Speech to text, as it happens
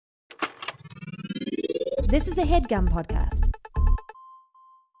This is a HeadGum podcast.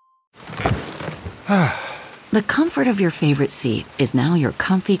 The comfort of your favorite seat is now your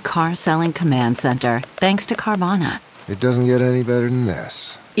comfy car-selling command center, thanks to Carvana. It doesn't get any better than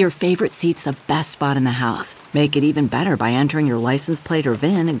this. Your favorite seat's the best spot in the house. Make it even better by entering your license plate or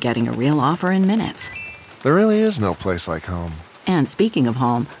VIN and getting a real offer in minutes. There really is no place like home. And speaking of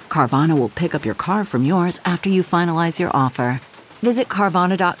home, Carvana will pick up your car from yours after you finalize your offer. Visit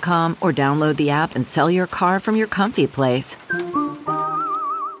Carvana.com or download the app and sell your car from your comfy place.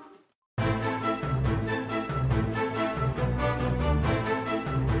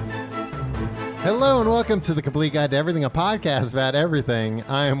 Hello and welcome to The Complete Guide to Everything, a podcast about everything.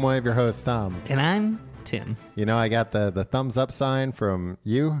 I am one of your hosts, Tom. And I'm Tim. You know, I got the thumbs up sign from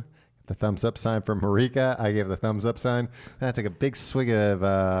you, the thumbs up sign from Marika. I gave the thumbs up sign. And I took a big swig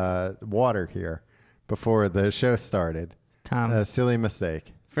of water here before the show started. Tom. A silly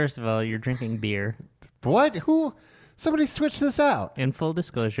mistake. First of all, you're drinking beer. What? Who? Somebody switched this out. In full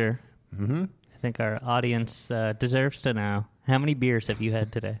disclosure, I think our audience deserves to know, how many beers have you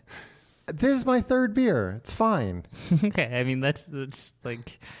had today? This is my third beer. It's fine. Okay, I mean, that's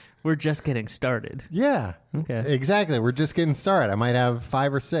like, we're just getting started. Yeah. Okay. Exactly. We're just getting started. I might have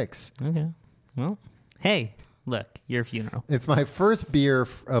 5 or 6. Okay. Well, hey, look, your funeral. It's my first beer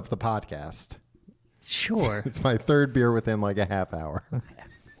of the podcast. Sure. It's my third beer within like a half hour. Okay.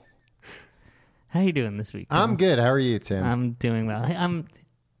 How you doing this week, Tim? I'm good. How are you, Tim? I'm doing well. I'm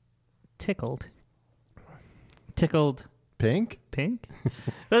tickled. Tickled Pink? pink?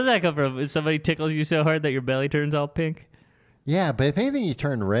 Where does that come from? Somebody tickles you so hard that your belly turns all pink? Yeah, but if anything, you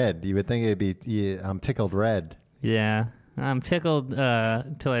turn red. You would think it'd be I'm tickled red. Yeah. I'm tickled till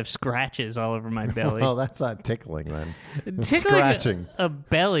I have scratches all over my belly. Well, that's not tickling then. It's Tickling scratching. a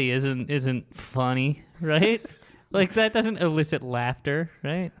belly isn't funny, right? Like that doesn't elicit laughter,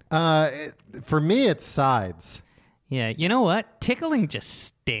 right? For me, it's sides. Yeah. You know what? Tickling just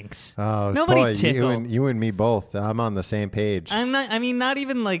stinks. Oh, Nobody boy, tickle. you and me both. I'm on the same page. Not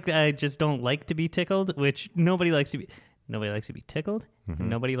even like I just don't like to be tickled, which nobody likes to be. Nobody likes to be tickled. And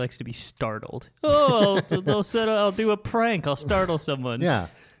nobody likes to be startled. Oh, I'll do a prank. I'll startle someone. Yeah.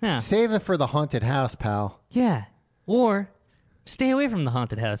 Save it for the haunted house, pal. Yeah. Or stay away from the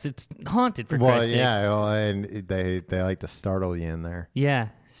haunted house. It's haunted, for Christ's sakes. Well, and they like to startle you in there. Yeah.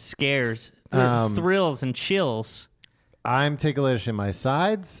 Scares. Thrills and chills. I'm ticklish in my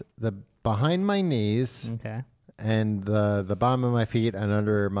sides, the behind my knees, Okay. and the bottom of my feet and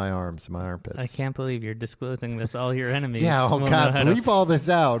under my arms, my armpits. I can't believe you're disclosing this. All your enemies. Yeah, oh will God, know how to bleep all this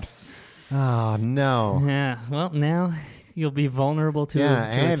out. Oh, no. Yeah, well, now you'll be vulnerable to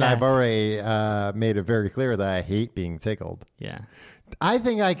and attack. I've already made it very clear that I hate being tickled. Yeah. I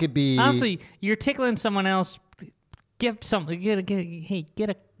think I could be... Honestly, you're tickling someone else. Give something. Get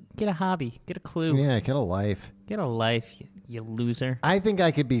a hobby. Get a clue. Yeah, get a life. Get a life, you loser. I think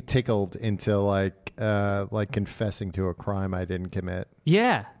I could be tickled into like confessing to a crime I didn't commit.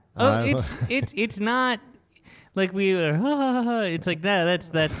 Yeah. Oh, it's not like we were. It's like that.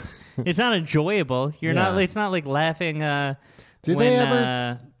 That's. It's not enjoyable. You're not. It's not like laughing. Do they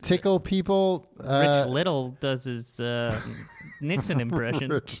ever tickle people? Rich Little does his Nixon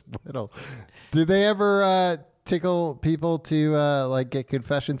impression. Rich Little. Did they ever tickle people to like get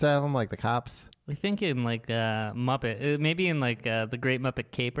confessions out of them, like the cops? I think in like Muppet, maybe in like the Great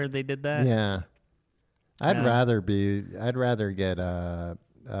Muppet Caper, they did that. Yeah, I'd rather get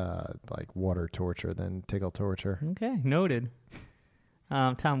like water torture than tickle torture. Okay, noted.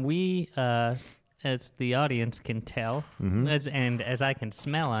 Tom, we as the audience can tell, as I can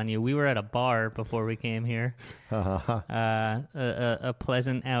smell on you, we were at a bar before we came here. A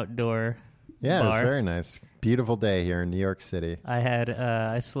pleasant outdoor. Yeah, bar. It was very nice. Beautiful day here in New York City.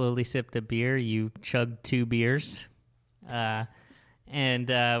 I slowly sipped a beer. You chugged 2 beers. And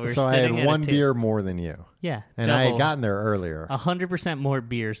we're so I sitting had at one beer more than you. Yeah. And I had gotten there earlier. 100% more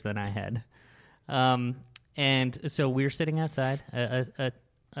beers than I had. And so we're sitting outside.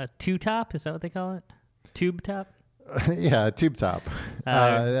 A two-top, is that what they call it? Tube top? Yeah, a tube top.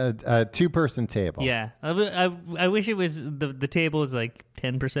 A 2-person table. Yeah. I wish it was, the table is like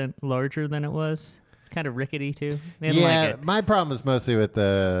 10% larger than it was. It's kind of rickety too. Didn't like it. My problem is mostly with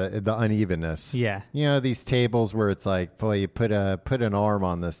the unevenness. Yeah. You know, these tables where it's like, boy, you put an arm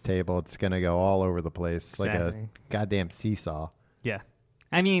on this table, it's going to go all over the place. Exactly. Like a goddamn seesaw. Yeah.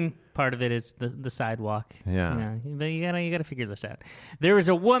 I mean, part of it is the sidewalk. Yeah. But you gotta figure this out. There was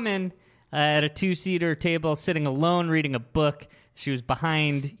a woman at a 2-seater table sitting alone reading a book. She was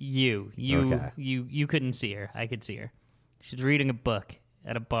behind you. You couldn't see her. I could see her. She's reading a book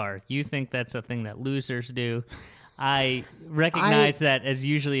at a bar. You think that's a thing that losers do. I recognize that as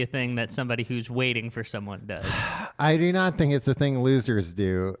usually a thing that somebody who's waiting for someone does. I do not think it's a thing losers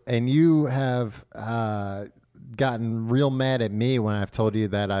do. And you have gotten real mad at me when I've told you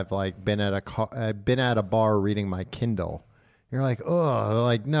that I've like been at a bar reading my Kindle. You're like, oh,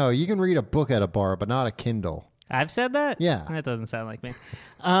 like no, you can read a book at a bar, but not a Kindle. I've said that? Yeah. That doesn't sound like me.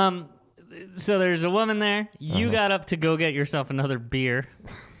 So there's a woman there. You got up to go get yourself another beer.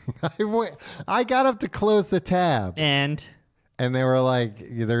 I got up to close the tab. And they were like,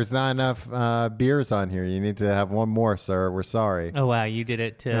 there's not enough beers on here. You need to have one more, sir. We're sorry. oh wow, you did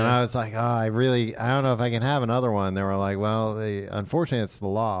it too. And I was like, I don't know if I can have another one. They were like, well, unfortunately, it's the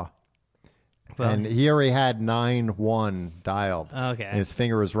law. Well, and he already had 9-1 dialed. Okay. And his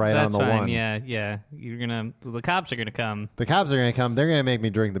finger was right That's on the fine. one. Yeah. The cops are gonna come. The cops are going to come. They're going to make me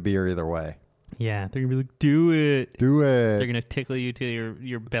drink the beer either way. Yeah, they're gonna be like, do it. Do it. They're gonna tickle you till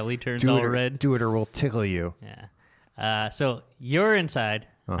your belly turns do all it red. Do it or we'll tickle you. Yeah. So you're inside.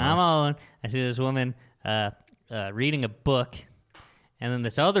 I'm all alone. I see this woman reading a book, and then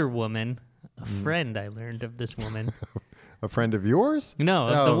this other woman, a friend. I learned of this woman. A friend of yours? No,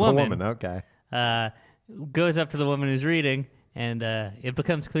 of oh, the woman. The woman. Okay. Goes up to the woman who's reading, and it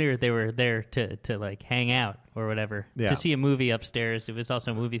becomes clear they were there to like hang out or whatever, to see a movie upstairs. It was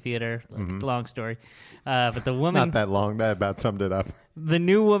also a movie theater. Long story, but the woman, not that long. That about summed it up. The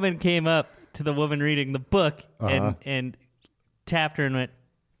new woman came up to the woman reading the book and tapped her and went,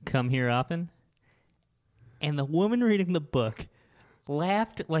 "Come here often." And the woman reading the book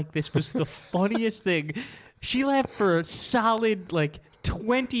laughed like this was the funniest thing. She laughed for a solid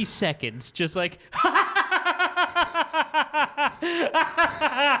 20 seconds, just like,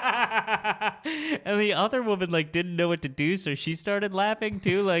 and the other woman didn't know what to do, so she started laughing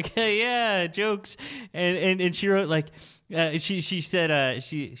too, like, hey, yeah, jokes, and she wrote she said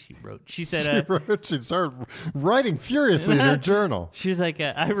she started writing furiously in her journal. She's like,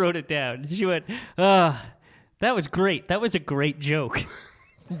 I wrote it down. She went, that was great. That was a great joke.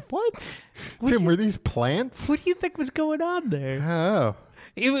 What? Tim, were these plants? What do you think was going on there? Oh.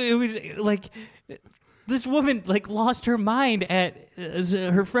 It was like this woman lost her mind at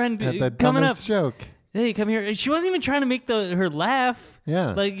her friend at the coming up. Joke. Hey, come here. She wasn't even trying to make her laugh.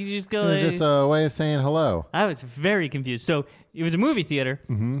 Yeah. You just go. Just a way of saying hello. I was very confused. So it was a movie theater.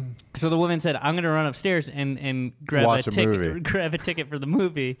 Mm-hmm. So the woman said, "I'm going to run upstairs and grab a ticket. Grab a ticket for the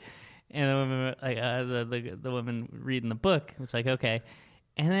movie." And the woman, the woman reading the book was like, "Okay."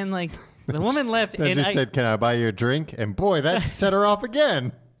 And then, the woman left. And just said, "Can I buy you a drink?" And boy, that set her off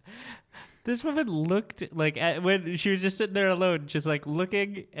again. This woman looked when she was just sitting there alone, just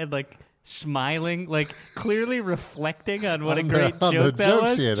looking and smiling, clearly reflecting on what a great joke that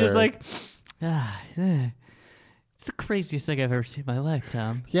was. Just it's the craziest thing I've ever seen in my life,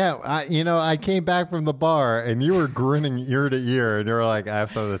 Tom. Yeah, I came back from the bar and you were grinning ear to ear, and you were like, "I have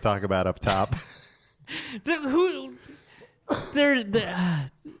something to talk about up top."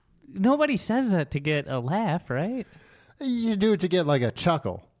 Nobody says that to get a laugh, right? You do it to get a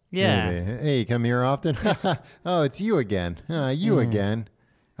chuckle. Yeah. Maybe. Hey, come here often. Oh, it's you again. You again.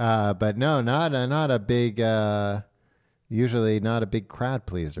 But no, not a big. Usually not a big crowd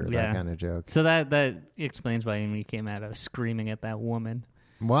pleaser. Yeah. That kind of joke. So that explains why when you came out, I was screaming at that woman.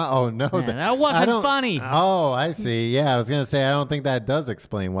 Wow! Oh no, that wasn't funny. Oh, I see. Yeah, I was gonna say I don't think that does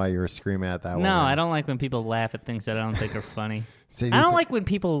explain why you were screaming at that woman. No, I don't like when people laugh at things that I don't think are funny. So I don't like when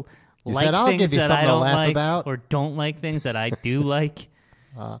people like said, things that I don't like about. Or don't like things that I do like.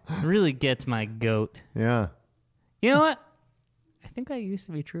 It really gets my goat. Yeah. You know what? I think that used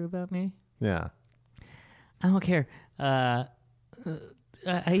to be true about me. Yeah. I don't care.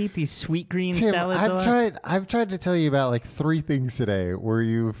 I eat these sweet green Tim, salads a lot. I've tried to tell you about 3 things today where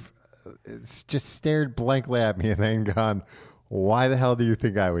you've just stared blankly at me and then gone, "Why the hell do you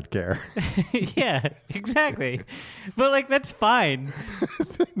think I would care?" Yeah, exactly. But that's fine.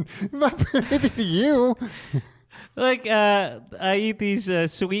 Maybe to you. I eat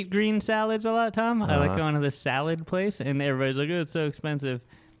these sweet green salads a lot, Tom. I like going to this salad place, and everybody's like, "Oh, it's so expensive."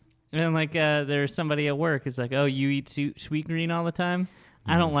 And then there's somebody at work who's like, "Oh, you eat sweet green all the time?"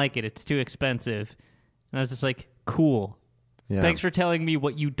 I don't like it. It's too expensive. And I was just like, "Cool. Yeah. Thanks for telling me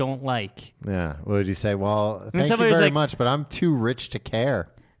what you don't like." Yeah. What did you say? Well, thank you very much, but I'm too rich to care.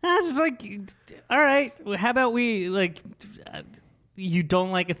 I was just all right, how about we, you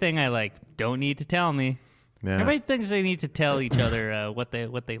don't like a thing I like. Don't need to tell me. Yeah. Everybody thinks they need to tell each other what they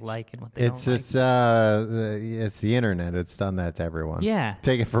like and what they don't like. It's the internet. It's done that to everyone. Yeah.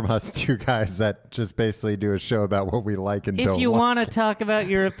 Take it from us 2 guys that just basically do a show about what we like and don't like. If you want to talk about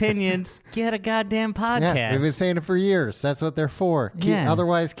your opinions, get a goddamn podcast. Yeah, we've been saying it for years. That's what they're for.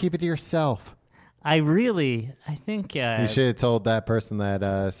 Otherwise, keep it to yourself. I think You should have told that person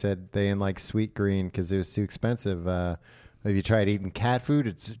that said they didn't like Sweet Green because it was too expensive. If you tried eating cat food,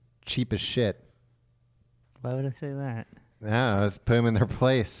 it's cheap as shit. Why would I say that? Yeah, let's put them in their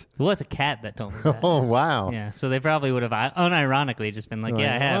place. It was a cat that told me that. Oh, wow. Yeah, so they probably would have unironically just been like,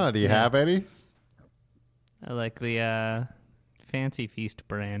 yeah, I have. Oh, do you have any? I like the Fancy Feast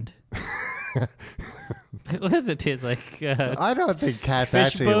brand. What does it taste like? I don't think cats fish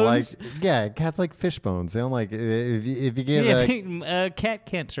actually bones? like. Yeah, cats like fish bones. They don't like if you give a cat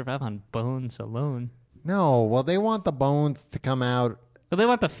can't survive on bones alone. No, well, they want the bones to come out. But they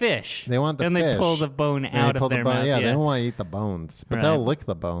want the fish. They want the and fish. they pull the bone out of their mouth. Yeah, they don't want to eat the bones, but Right. they'll lick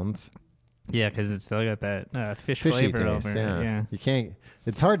the bones. Yeah, because it's still got that fish Fishy flavor taste. over Yeah. it. Yeah. You can't.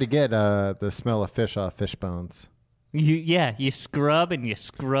 It's hard to get the smell of fish off fish bones. You scrub and you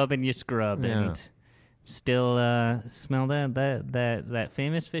scrub and you scrub Yeah. and still smell that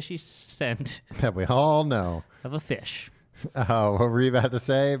famous fishy scent That we all know. of a fish. What were you about to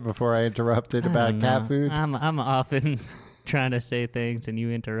say before I interrupted I about don't cat know. food? I'm often trying to say things and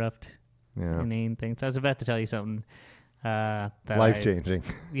you interrupt Yeah. inane things. I was about to tell you something that Life changing.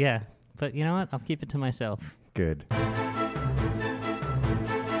 Yeah, but you know what? I'll keep it to myself. Good.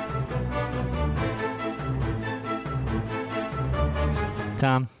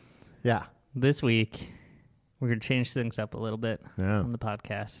 Tom, Yeah. this week we're going to change things up a little bit Yeah. on the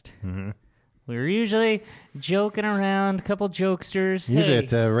podcast. Mm-hmm. We were usually joking around, a couple jokesters. Usually Hey,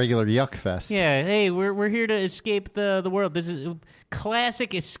 it's a regular yuck fest. yeah, hey, we're here to escape the world. This is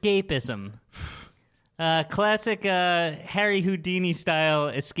classic escapism. Classic Harry Houdini style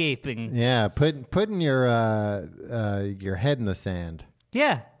escaping. Yeah, putting your head in the sand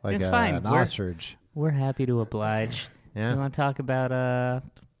Yeah, like it's fine. an ostrich. We're happy to oblige. Yeah. You want to talk about, I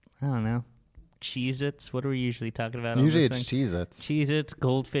don't know, Cheez-Its? What are we usually talking about? Usually on it's this thing? Cheez-Its. Cheez-Its,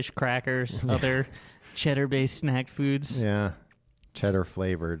 goldfish crackers, other cheddar-based snack foods. Yeah. Cheddar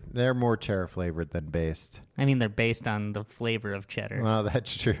flavored. They're more cheddar flavored than based. I mean, they're based on the flavor of cheddar. Well,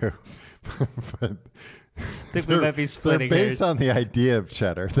 that's true. But I think we might be they're splitting based hairs. on the idea of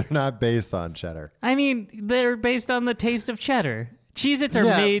cheddar. They're not based on cheddar. I mean, they're based on the taste of cheddar. Cheez-Its are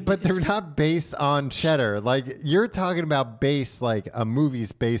Yeah, made... but they're not based on cheddar. Like, you're talking about based like a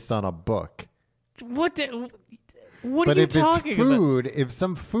movie's based on a book. What are But you if talking it's about? food, if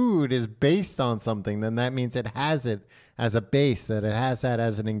some food is based on something, then that means it has it as a base, that it has that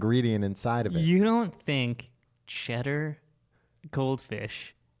as an ingredient inside of it. You don't think cheddar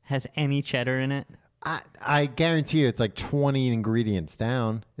goldfish has any cheddar in it? I guarantee you it's like 20 ingredients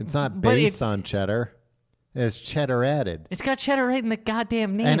down. It's not But based it's- on cheddar. It's cheddar added. It's got cheddar right in the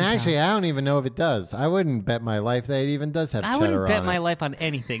goddamn name. And Tom. actually, I don't even know if it does. I wouldn't bet my life that it even does have I cheddar wouldn't bet on my it. life on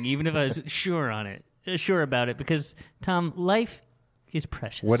anything, even if I was sure about it, because Tom, life is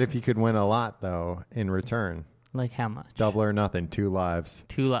precious. What if you could win a lot, though, in return? like how much? Double or nothing, 2 lives.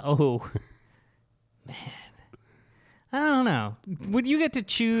 Oh, man, I don't know. Would you get to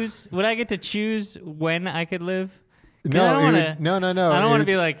choose? Would I get to choose when I could live? 'Cause No, I don't it wanna, would- no. I it don't want to would-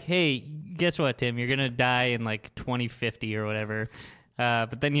 be like, hey, guess what, Tim? You're gonna die in like 2050 or whatever.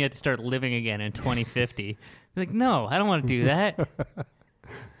 But then you have to start living again in 2050. Like, no, I don't want to do that.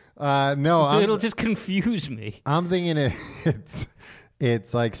 No, So it'll just confuse me. I'm thinking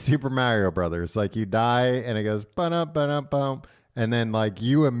it's like Super Mario Brothers. Like you die and it goes ba-dum, and then like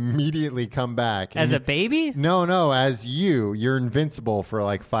you immediately come back As a and baby? no, as you're invincible for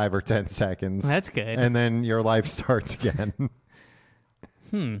like 5 or 10 seconds. That's good. And then your life starts again.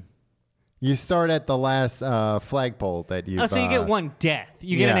 You start at the last flagpole that you. Oh, so you get one death.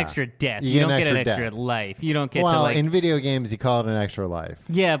 You get an yeah. extra death. You You get don't an get an extra extra death. life. You don't get Well, to like. in video games, you call it an extra life.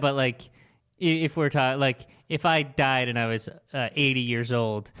 Yeah, but like, if we're talking, like, if I died and I was 80 years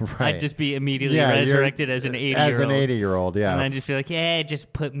old, Right. I'd just be immediately Yeah, you're- resurrected as an 80-year-old. As an 80-year-old, yeah. And I'd just be like, yeah,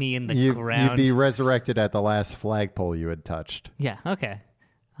 just put me in the You'd ground. be resurrected at the last flagpole you had touched. Yeah, okay.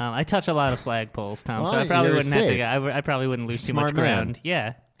 I touch a lot of flagpoles, Tom, so Well, I probably you're wouldn't have safe. to. I probably wouldn't lose too much Smart man. ground.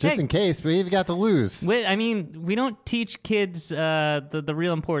 Yeah. Just Hey, in case, but you've got to lose. I mean, we don't teach kids the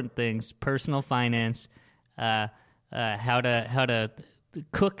real important things: personal finance, how to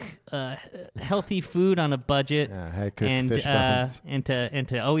cook healthy food on a budget, Yeah, how to cook and fish bones. and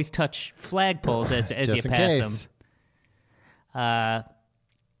to always touch flagpoles as Just you in pass case. them.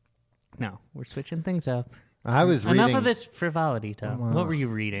 No, we're switching things up. I was Enough reading. of this frivolity, Tom. Well, what were you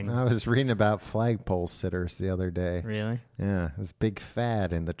reading? I was reading about flagpole sitters the other day. Really? Yeah, it was a big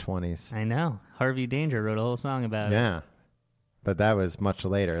fad in the 20s. I know. Harvey Danger wrote a whole song about it. Yeah, but that was much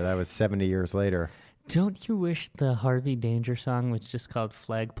later. That was 70 years later. Don't you wish the Harvey Danger song was just called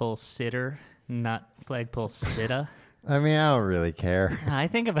Flagpole Sitter, not Flagpole Sitta? I mean, I don't really care. I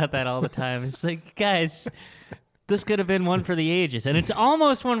think about that all the time. It's like, guys, this could have been one for the ages, and it's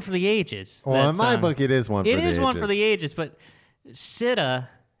almost one for the ages. Well, that in my song. book, it is one for the ages. It is one for the ages, but Sitta,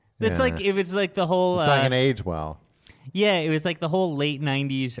 it's Yeah. like it was like the whole. It's not going to age well. Yeah, it was like the whole late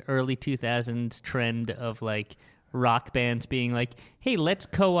 '90s, early 2000s trend of like rock bands being like, "Hey, let's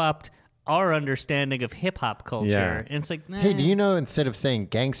co-opt our understanding of hip hop culture." Yeah. And it's like, Hey, do you know instead of saying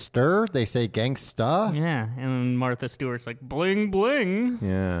gangster, they say gangsta? Yeah, and Martha Stewart's like, "Bling bling."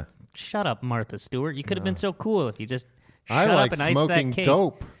 Yeah. Shut up, Martha Stewart. You could have been so cool if you just I shut like up and iced smoking that cake.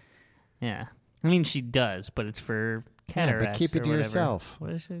 dope. Yeah, I mean she does, but it's for Yeah, cataracts. but keep it or to whatever. yourself.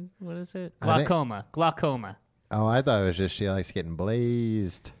 What is it? What is it? I think- Glaucoma. Glaucoma. Oh, I thought it was just she likes getting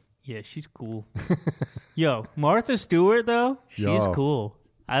blazed. Yeah, she's cool. Yo, Martha Stewart though, she's Yo. cool.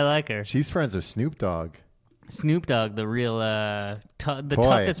 I like her. She's friends with Snoop Dogg. Snoop Dogg, the real, the Boy,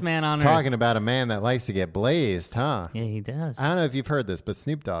 toughest man on earth. Talking about a man that likes to get blazed, huh? Yeah, he does. I don't know if you've heard this, but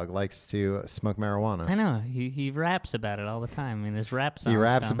Snoop Dogg likes to smoke marijuana. I know. He raps about it all the time in his rap songs. He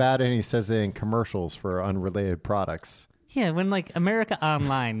raps Tom. about it and he says it in commercials for unrelated products. Yeah, when like America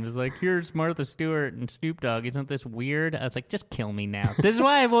Online was like, "Here's Martha Stewart and Snoop Dogg. Isn't this weird?" I was like, "Just kill me now." This is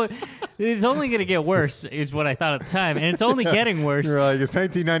why it's only going to get worse. Is what I thought at the time, and it's only getting worse. You're like, it's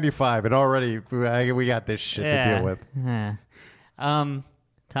 1995 and already we got this shit to deal with. Yeah. Tom,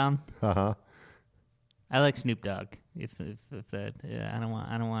 Uh-huh. I like Snoop Dogg. If that, I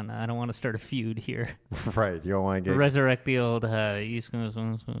don't want to start a feud here. Right. You don't want to get... Resurrect the old East Coast.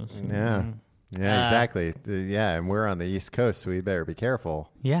 Yeah. Yeah, exactly. Yeah, and we're on the East Coast, so we better be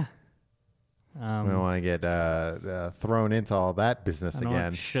careful. Yeah. We don't want to get thrown into all that business I don't again.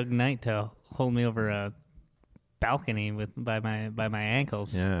 want Suge Knight to hold me over a balcony by my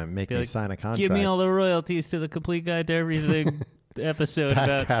ankles. Yeah, make Be me like, sign a contract. Give me all the royalties to the Complete Guide to Everything episode back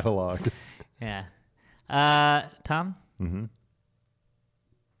about. catalog. Yeah. Tom? Mm-hmm.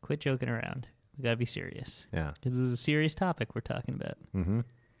 Quit joking around. We gotta be serious. Yeah. This is a serious topic we're talking about. Mm-hmm.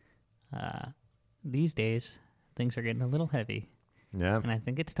 These days, things are getting a little heavy. Yeah. And I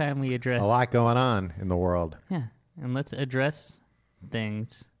think it's time we address... A lot going on in the world. Yeah. And let's address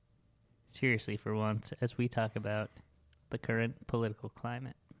things seriously for once as we talk about the current political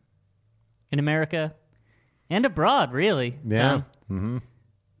climate. In America and abroad, really. Yeah. Mm-hmm.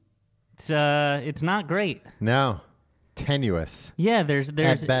 It's not great. No. Tenuous. Yeah, there's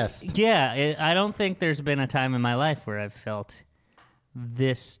At best. Yeah, I don't think there's been a time in my life where I've felt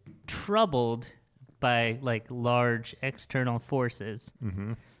this troubled by like large external forces.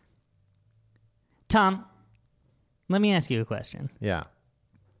 Mm-hmm. Tom, let me ask you a question. Yeah.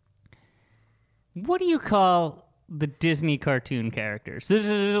 What do you call the Disney cartoon characters? This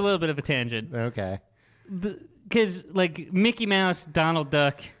is a little bit of a tangent. Okay. Because, like, Mickey Mouse, Donald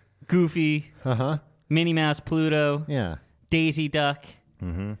Duck, Goofy, Uh-huh. Minnie Mouse, Pluto, Yeah. Daisy Duck.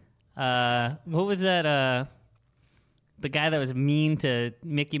 Mm-hmm. What was that? The guy that was mean to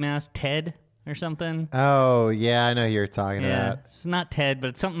Mickey Mouse, Ted or something? Oh, yeah, I know who you're talking Yeah. about. It's not Ted,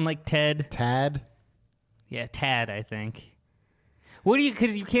 but it's something like Ted. Tad? Yeah, Tad, I think. What do you?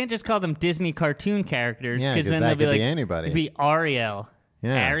 Because you can't just call them Disney cartoon characters. Yeah, 'cause then that they'll be could like be anybody. It'd be Ariel.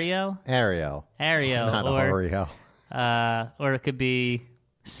 Yeah. Ariel. Ariel. Not or Ariel. or it could be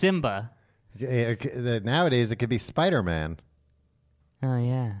Simba. Nowadays, it could be Spider-Man. Oh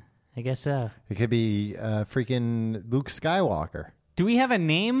yeah, I guess so. It could be freaking Luke Skywalker. Do we have a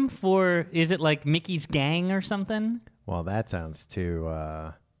name for? Is it like Mickey's Gang or something? Well, that sounds too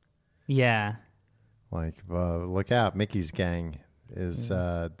Yeah. look out, Mickey's gang is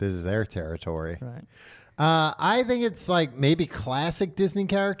this is their territory. Right. I think it's like maybe classic Disney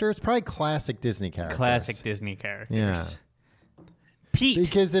characters. Probably classic Disney characters. Classic Disney characters. Yeah. Pete.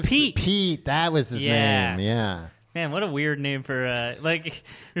 Because if Pete. that was his Yeah. name. Yeah. Man, what a weird name for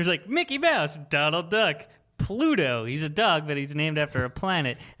there's like Mickey Mouse, Donald Duck, Pluto. He's a dog, but he's named after a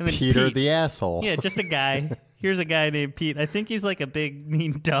planet. And then Peter Pete. the asshole. Yeah, just a guy. Here's a guy named Pete. I think he's like a big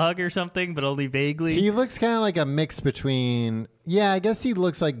mean dog or something, but only vaguely. He looks kind of like a mix between. Yeah, I guess he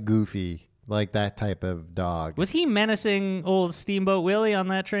looks like Goofy, like that type of dog. Was he menacing old Steamboat Willie on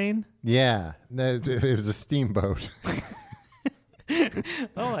that train? Yeah, it was a steamboat.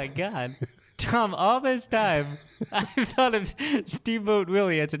 Oh my God. Tom, all this time, I thought of Steamboat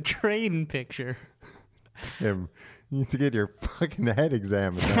Willie as a train picture. Tim, you need to get your fucking head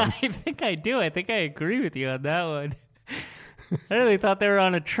examined. Then. I think I do. I think I agree with you on that one. I really thought they were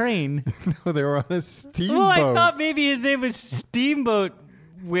on a train. No, they were on a steamboat. Well, I thought maybe his name was Steamboat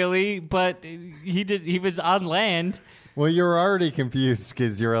Willie, but he was on land. Well, you were already confused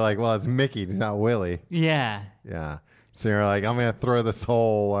because you were like, well, it's Mickey, it's not Willie. Yeah. Yeah. So you're like, I'm going to throw this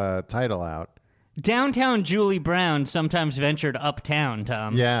whole title out. Downtown Julie Brown sometimes ventured uptown,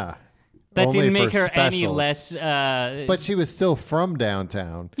 Tom. Yeah. That Only didn't make for her any specials. less... But she was still from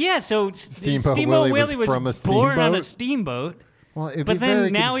downtown. yeah, so Steamboat Steamboat Willie was from a born on a steamboat? steamboat. Well, it'd But be very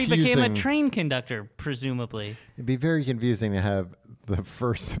then now he became a confusing. train conductor, presumably. It'd be very confusing to have the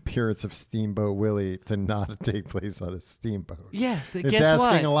first appearance of Steamboat Willie to not take place on a steamboat. Yeah, It's guess asking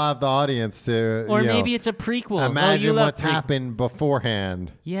what? a lot of the audience to, Or you know, maybe it's a prequel. imagine you love what's happened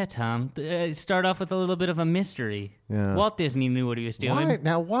beforehand. Yeah, Tom. Start off with a little bit of a mystery. Yeah. Walt Disney knew what he was doing.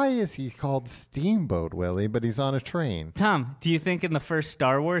 Why is he called Steamboat Willie, but he's on a train? Tom, do you think in the first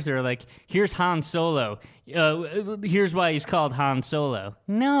Star Wars they're like, here's Han Solo. Here's why he's called Han Solo?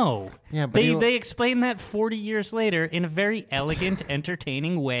 No. Yeah, but they explain that 40 years later in a very elegant,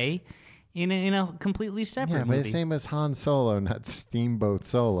 entertaining way in a completely separate Yeah, but movie. his name is Han Solo, not Steamboat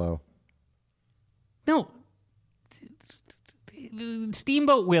Solo. No.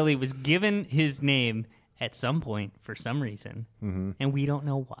 Steamboat Willie was given his name at some point for some reason, and we don't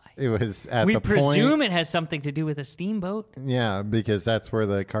know why. It was at We the presume point. it has something to do with a steamboat, Yeah, because that's where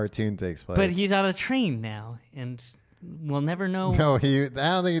the cartoon takes place. but he's on a train now, and we'll never know. No, I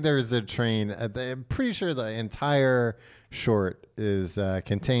don't think there's a train. I'm pretty sure the entire short is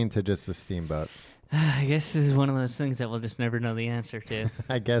contained to just a steamboat. I guess this is one of those things that we'll just never know the answer to.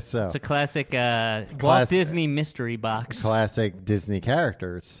 I guess so. It's a classic Walt Classic- Disney mystery box. Classic Disney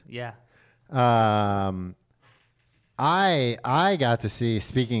characters. Yeah. I got to see,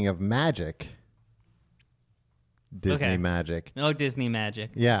 speaking of magic, Disney Okay. magic. Oh, Disney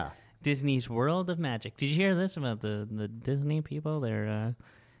magic. Yeah. Disney's World of Magic. Did you hear this about the Disney people? They're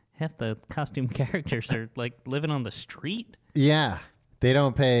half the costume characters are like living on the street. Yeah. They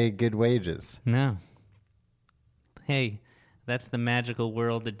don't pay good wages. No. Hey, that's the magical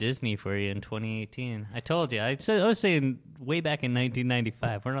world of Disney for you in 2018. I told you. I was saying way back in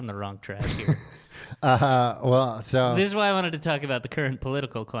 1995. We're on the wrong track here. So This is why I wanted to talk about the current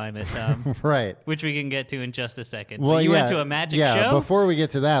political climate, right. which we can get to in just a second. Well, But you yeah, went to a magic yeah, show? Before we get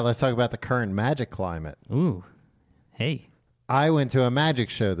to that, let's talk about the current magic climate. Ooh. Hey. I went to a magic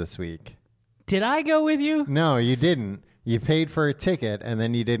show this week. Did I go with you? No, you didn't. You paid for a ticket and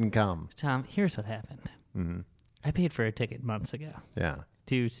then you didn't come. Tom, here's what happened. Mm-hmm. I paid for a ticket months ago Yeah.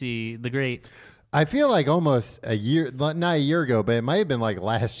 to see the great... I feel like almost a year, not a year ago, but it might have been like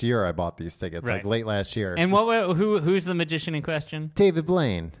last year I bought these tickets, Right. like late last year. And who's the magician in question? David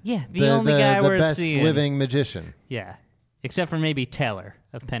Blaine. Yeah, the only guy the worth best seeing. living magician. Yeah, except for maybe Teller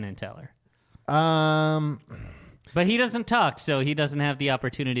of Penn and Teller. Um, But he doesn't talk, so he doesn't have the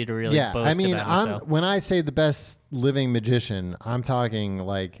opportunity to really yeah, boast I mean, about himself. when I say the best living magician, I'm talking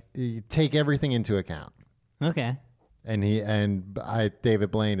like you take everything into account. Okay. And David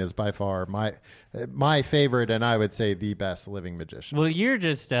Blaine is by far my favorite, and I would say the best living magician. Well, you're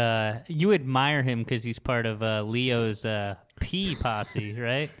just you admire him because he's part of Leo's pee posse,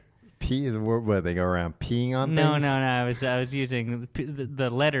 right? Where they go around peeing on No. things? I was using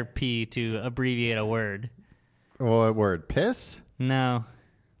the letter P to abbreviate a word. What word? Piss? No.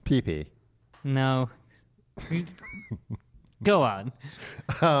 Pee-pee. No. Go on.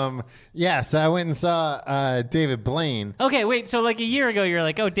 Yeah, so I went and saw David Blaine. Okay, wait. So like a year ago, you're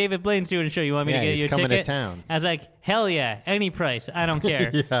like, "Oh, David Blaine's doing a show. You want me Yeah, to get he's you a coming ticket?" to town. I was like, "Hell yeah, any price. I don't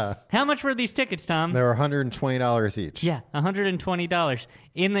care." Yeah. How much were these tickets, Tom? They were $120 each. Yeah, $120.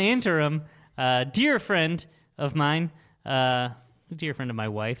 In the interim, dear friend of mine, dear friend of my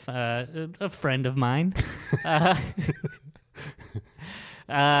wife, a friend of mine.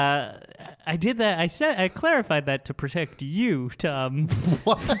 I did that. I clarified that to protect you, Tom.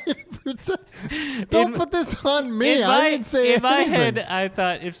 What? Don't put this on me. I didn't say in my anything. head, I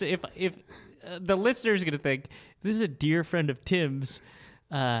thought if the listener's gonna think this is a dear friend of Tim's.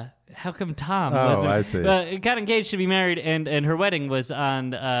 How come Tom? Oh, wasn't- I see. got engaged to be married, and her wedding was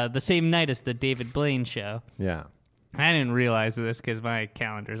on the same night as the David Blaine show. Yeah. I didn't realize this because my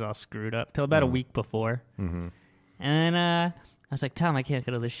calendar's all screwed up till about a week before. Mm-hmm. And I was like, Tom, I can't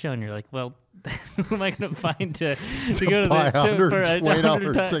go to this show. And you're like, well, who am I going to find to go to buy for a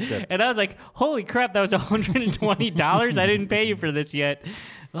 $120 $100 ticket? And I was like, holy crap, that was $120. I didn't pay you for this yet.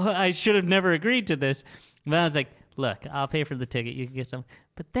 Well, I should have never agreed to this. But I was like, look, I'll pay for the ticket. You can get some.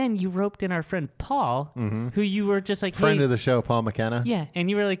 But then you roped in our friend Paul, who you were just like, Friend hey, of the show, Paul McKenna. yeah, and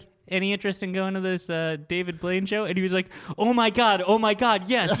you were like, any interest in going to this David Blaine show? And he was like, oh my god,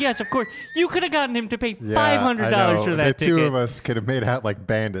 yes, of course. You could have gotten him to pay $500 for that the ticket. two of us could have made out like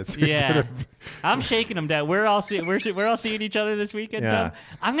bandits. We could Yeah, have- I'm shaking him down. We're all seeing each other this weekend. Yeah. Tom.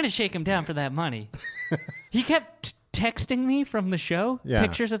 I'm gonna shake him down for that money. He kept texting me from the show, Yeah.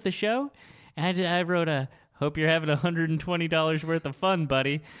 pictures of the show, and I wrote hope you're having $120 worth of fun,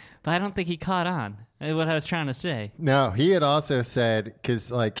 buddy. But I don't think he caught on what I was trying to say. No, he had also said,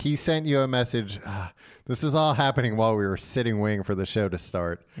 because like he sent you a message. This is all happening while we were sitting waiting for the show to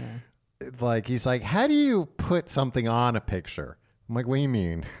start. Yeah. Like, he's like, how do you put something on a picture? I'm like, what do you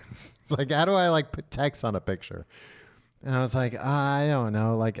mean? It's like, how do I like put text on a picture? And I was like, I don't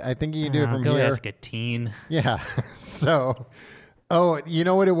know. Like, I think you can do it from go here. ask a teen. Yeah. So, you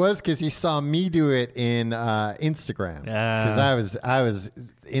know what it was? Because he saw me do it in Instagram. Because I was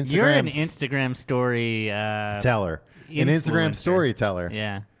Instagram. You're an Instagram story teller. An Instagram storyteller.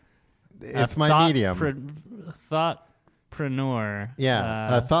 Yeah. It's my medium. Thoughtpreneur.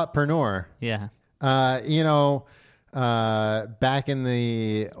 Yeah. A thoughtpreneur. Yeah. Back in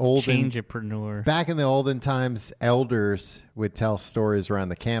the Changeapreneur. Back in the olden times, elders would tell stories around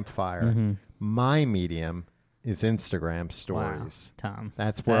the campfire. Mm-hmm. My medium is Instagram stories. Wow, Tom.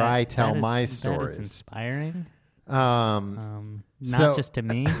 That's where I tell my That stories. is inspiring. So- Not just to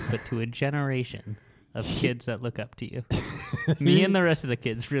me, but to a generation of kids that look up to you. Me and the rest of the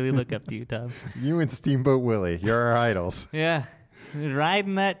kids really look up to you, Tom. You and Steamboat Willie, you're our idols. Yeah.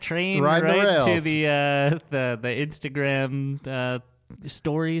 Riding that train Riding the right rails. to the Instagram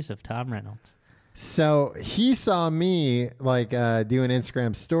stories of Tom Reynolds. So he saw me like do an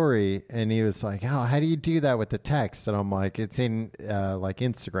Instagram story, and he was like, "Oh, how do you do that with the text?" And I'm like, "It's in like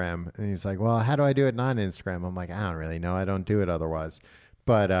Instagram." And he's like, "Well, how do I do it non Instagram?" I'm like, "I don't really know. I don't do it otherwise."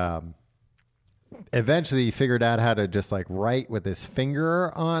 But eventually, he figured out how to just like write with his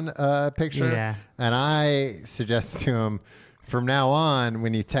finger on a picture. Yeah. And I suggested to him, from now on,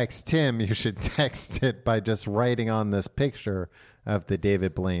 when you text Tim, you should text it by just writing on this picture of the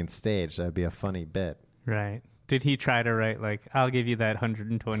David Blaine stage. That'd be a funny bit. Right. Did he try to write like, I'll give you that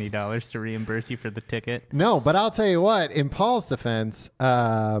 $120 to reimburse you for the ticket? No, but I'll tell you what, in Paul's defense,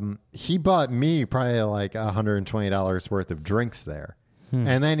 he bought me probably like $120 worth of drinks there.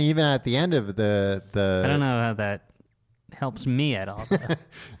 And then even at the end of the I don't know how that helps me at all. Though.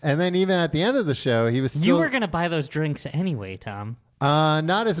 and then even at the end of the show, he was still, You were going to buy those drinks anyway, Tom.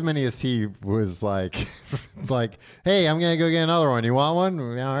 not as many as he was like, like, hey, I'm going to go get another one. You want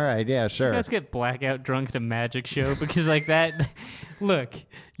one? All right. Yeah, sure. You guys get blackout drunk at a magic show because like that. Look,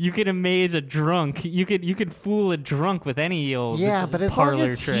 you can amaze a drunk. You could fool a drunk with any old Yeah, but as parlor long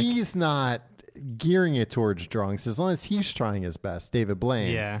as trick. he's not gearing it towards drunks, as long as he's trying his best, David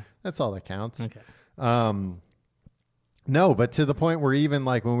Blaine. Yeah. That's all that counts. Okay. No, but to the point where even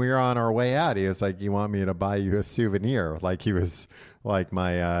like when we were on our way out, he was like, "You want me to buy you a souvenir?" Like he was like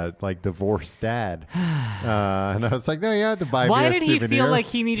my like divorced dad, and I was like, "No, you have to buy Why me a did souvenir." he feel like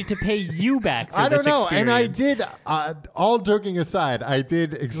he needed to pay you back for I this don't know, experience? and I did. All joking aside, I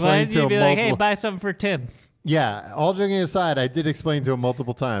did Why explain did to you him be like, multiple. hey, buy something for Tim? Yeah, all joking aside, I did explain to him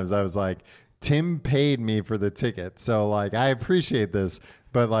multiple times. I was like, Tim paid me for the ticket, so like I appreciate this,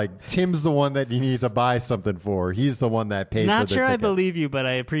 but like Tim's the one that you need to buy something for. He's the one that paid Not for the sure ticket. I believe you, but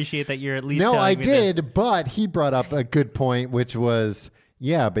I appreciate that you're at least No, telling I me did, but he brought up a good point, which was,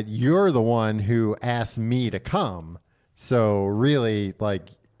 yeah, but you're the one who asked me to come. So really, like,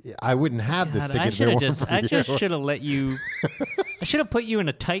 I wouldn't have this God, ticket. I if it should have weren't just, for I you. just should have let you. I should have put you in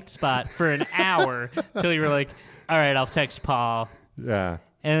a tight spot for an hour till you were like, "All right, I'll text Paul," Yeah.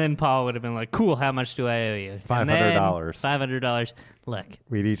 and then Paul would have been like, "Cool, how much do I owe you?" $500. $500. Look,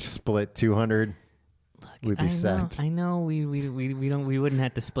 We'd each split 200. We'd be set. I know. We wouldn't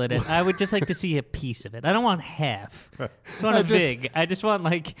have to split it. I would just like to see a piece of it. I don't want half. I just want a big. I just want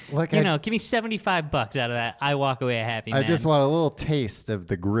like give me $75 out of that. I walk away a happy man. I just want a little taste of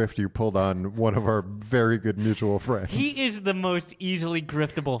the grift you pulled on one of our very good mutual friends. He is the most easily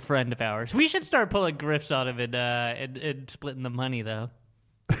griftable friend of ours. We should start pulling grifts on him and splitting the money, though.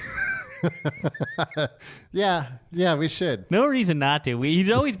 Yeah, we should. No reason not to.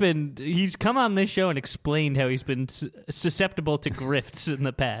 He's come on this show and explained how he's been susceptible to grifts in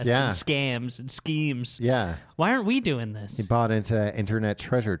the past. Yeah. And scams and schemes. Yeah. Why aren't we doing this? He bought into internet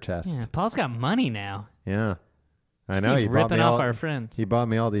treasure chest. Yeah, Paul's got money now. Yeah. I know. He's He bought ripping me off all, our friends. He bought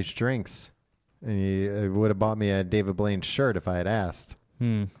me all these drinks. And he would have bought me a David Blaine shirt if I had asked.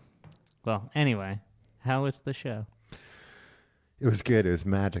 Well, anyway, how was the show? It was good. It was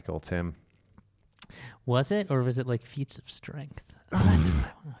magical, Tim. Was it, or was it like feats of strength? Oh, that's what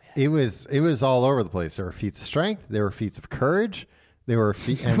I want. It was all over the place. There were feats of strength. There were feats of courage. There were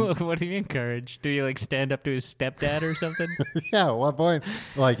and What do you mean courage? Do you like stand up to his stepdad or something? yeah, at one point,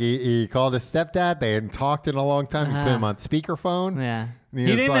 like he called his stepdad. They hadn't talked in a long time. He put him on speakerphone. Yeah. And He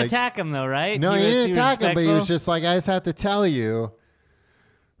was didn't like- attack him though, right? No, he was didn't attack him, but he was respectful? just like, I just have to tell you,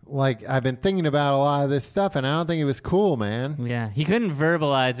 like I've been thinking about a lot of this stuff, and I don't think it was cool, man. Yeah, he couldn't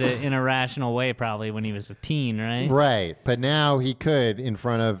verbalize it in a rational way probably when he was a teen, right? Right, but now he could in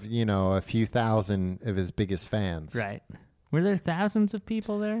front of, a few thousand of his biggest fans. Right. Were there thousands of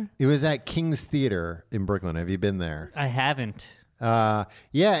people there? It was at King's Theater in Brooklyn. Have you been there? I haven't.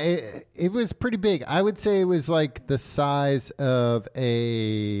 It was pretty big. I would say it was like the size of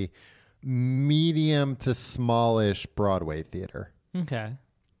a medium to smallish Broadway theater. Okay.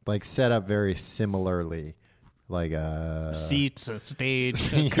 Like set up very similarly. Like seats, a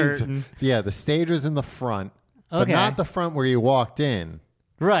stage, a curtain. Yeah, the stage was in the front, but Okay. not the front where you walked in.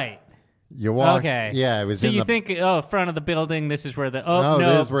 Right. You walked. Okay. Yeah, it was. So in you the, think, front of the building, this is where the no,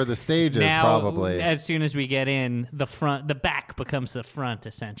 no, this is where the stage is now, probably. As soon as we get in, the back becomes the front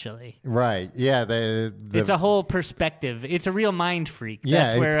essentially. Right. Yeah. It's a whole perspective. It's a real mind freak. Yeah,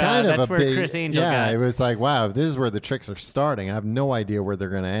 That's where it's kind of that's a where big, Chris Angel yeah, got. it was like, wow, if this is where the tricks are starting, I have no idea where they're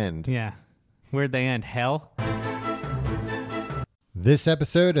going to end. Yeah. Where'd they end? Hell? This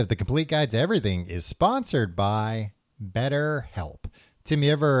episode of The Complete Guide to Everything is sponsored by BetterHelp. Tim,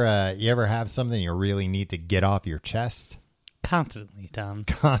 you ever have something you really need to get off your chest? Constantly, Tom.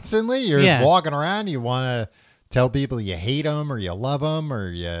 Constantly? You're just walking around, you want to tell people you hate them or you love them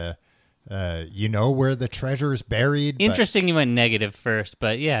or you know where the treasure's buried. Interesting you went negative first,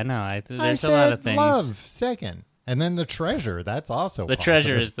 but yeah, no, there's I a lot said of things. love second. And then the treasure, that's also The positive.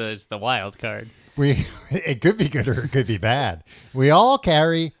 treasure is the wild card. It could be good or it could be bad. We all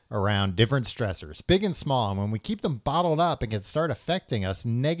carry around different stressors, big and small, and when we keep them bottled up, it can start affecting us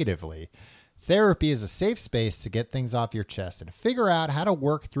negatively. Therapy is a safe space to get things off your chest and figure out how to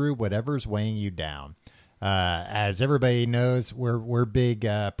work through whatever's weighing you down. As everybody knows, we're big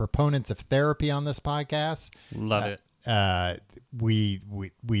proponents of therapy on this podcast. Love it.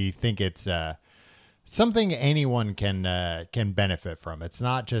 We think it's something anyone can benefit from. It's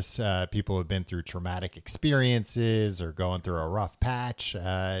not just people who've been through traumatic experiences or going through a rough patch.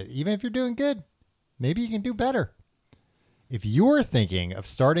 Even if you're doing good, maybe you can do better. If you're thinking of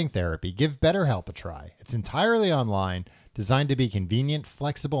starting therapy, give BetterHelp a try. It's entirely online, designed to be convenient,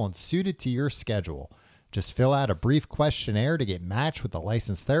 flexible, and suited to your schedule. Just fill out a brief questionnaire to get matched with a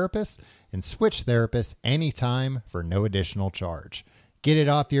licensed therapist and switch therapists anytime for no additional charge. Get it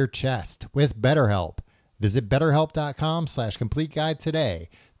off your chest with BetterHelp. Visit BetterHelp.com/complete guide today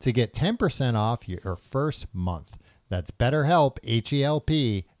to get 10% off your first month. That's BetterHelp,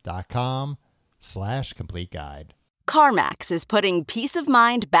 HELP.com/complete guide. CarMax is putting peace of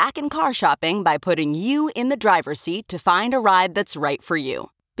mind back in car shopping by putting you in the driver's seat to find a ride that's right for you.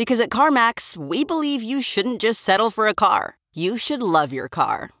 Because at CarMax, we believe you shouldn't just settle for a car. You should love your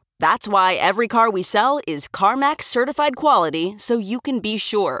car. That's why every car we sell is CarMax certified quality, so you can be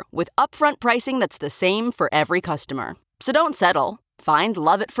sure with upfront pricing that's the same for every customer. So don't settle. Find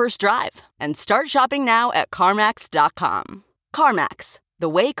love at first drive and start shopping now at CarMax.com. CarMax, the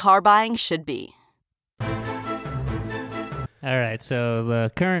way car buying should be. All right, so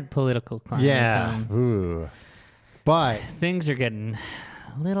the current political climate. Yeah. Ooh. But Things are getting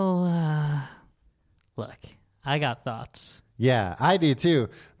a little. Look, I got thoughts. yeah, I do too.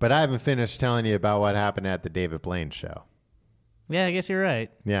 But I haven't finished telling you about what happened at the David Blaine show. Yeah, I guess you're right.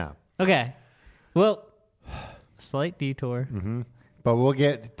 Yeah. Okay. Well, slight detour. Mm-hmm. But we'll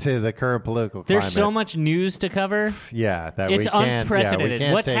get to the current political climate. There's so much news to cover. Yeah, that It's we can't. unprecedented. Yeah, we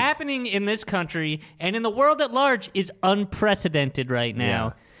can't What's take, happening in this country and in the world at large is unprecedented right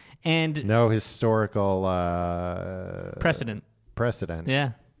now. And no historical precedent. precedent.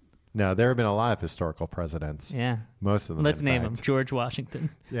 Yeah. No, there have been a lot of historical presidents. Yeah. Most of them. Let's in name fact. him. George Washington.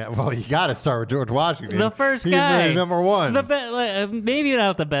 Yeah, well, you got to start with George Washington. The first He's guy. the number one. Maybe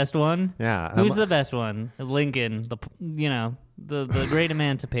not the best one. Yeah. Who's the best one? Lincoln, the great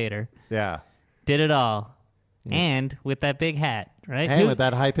emancipator. Yeah. Did it all. And with that big hat, right? And with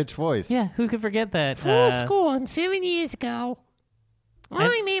that high-pitched voice. Yeah, who could forget that? School 7 years ago.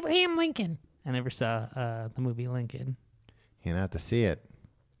 I'm Abraham Lincoln. I never saw the movie Lincoln You have to see it.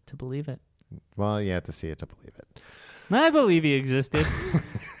 to believe it. Well, you have to see it to believe it. I believe he existed.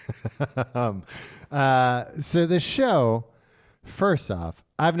 So the show, first off,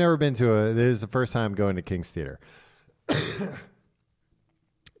 I've never been to this is the first time going to King's Theater.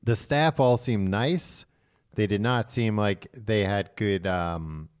 The staff all seemed nice. They did not seem like they had good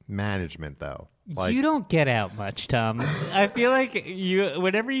management, though. Like, You don't get out much, Tom. I feel like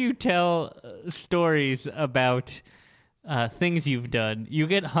whenever you tell stories about things you've done, you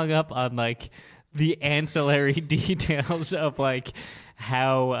get hung up on like the ancillary details of like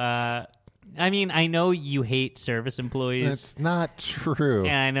how I mean, I know you hate service employees. That's not true.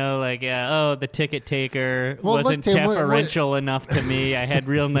 And I know, like, the ticket taker Well, look, wasn't Tim, deferential enough to me. I had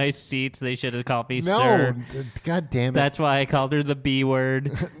real nice seats. They should have called me No, sir. God damn it. That's why I called her the B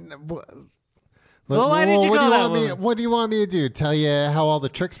word. Well, why did you what call do that want me? woman? What do you want me to do? Tell you how all the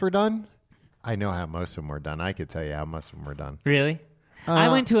tricks were done? I know how most of them were done. I could tell you how most of them were done. Really? I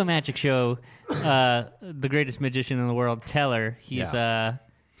went to a magic show. The greatest magician in the world, Teller.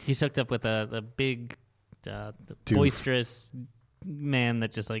 He's hooked up with a big, boisterous man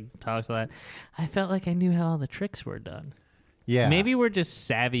that just like talks a lot. I felt like I knew how all the tricks were done. Yeah. Maybe we're just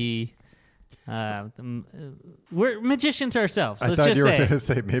savvy. We're magicians ourselves. I Let's thought just you were say, going to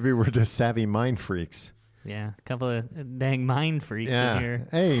say maybe we're just savvy mind freaks. yeah, a couple of dang mind freaks Yeah. in here,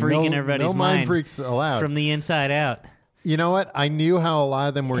 Hey, freaking no, everybody's no mind freaks allowed. from the inside out. You know what? I knew how a lot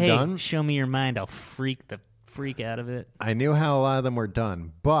of them were Hey, done. show me your mind. I'll freak the freak out of it. I knew how a lot of them were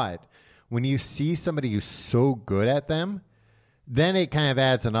done. But when you see somebody who's so good at them, then it kind of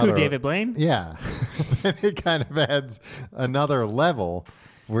adds another. Who, David Blaine? Yeah. Then it kind of adds another level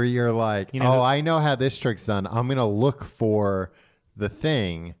where you're like, You know who- I know how this trick's done. I'm going to look for the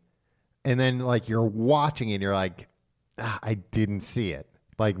thing. And then, like, you're watching it and you're like, I didn't see it.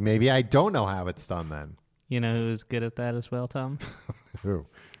 Like, maybe I don't know how it's done then. You know who's good at that as well, Tom? Who?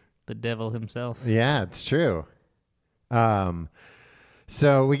 The devil himself. Yeah, it's true.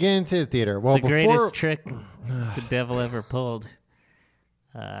 So we get into the theater. Well, The before greatest trick the devil ever pulled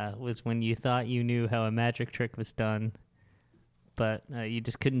was when you thought you knew how a magic trick was done, but you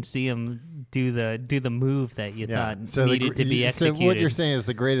just couldn't see him do the move that you thought needed to be executed. So what you're saying is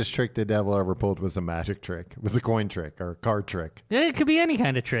the greatest trick the devil ever pulled was a magic trick. It was a coin trick or a card trick. Yeah, it could be any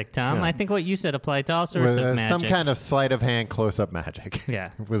kind of trick, Tom. Yeah. I think what you said applied to all sorts With, of magic. some kind of sleight of hand close-up magic.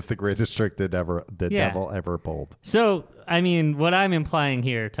 Yeah. Was the greatest trick the Yeah. devil ever pulled. So, I mean, what I'm implying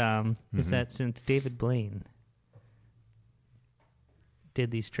here, Tom, is Mm-hmm. that since David Blaine did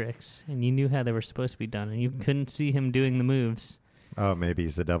these tricks and you knew how they were supposed to be done and you couldn't see him doing the moves, Oh, maybe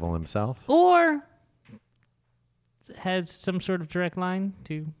he's the devil himself? or has some sort of direct line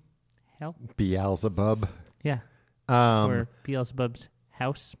to hell. Beelzebub. Yeah. Um, Or Beelzebub's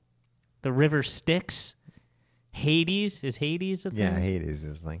house. The river Styx. Hades. Is Hades a thing? yeah, Hades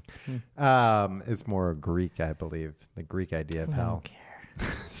is like. Hmm. It's more Greek, I believe. The Greek idea of I hell. don't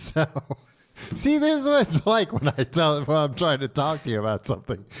care. So, see, this is what it's like when I'm trying to talk to you about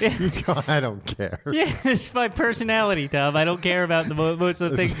something. He's going, I don't care. Yeah, it's my personality, Tom. I don't care about most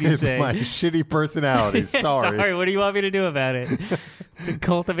of the things you It's say. my shitty personality. Sorry. What do you want me to do about it? Been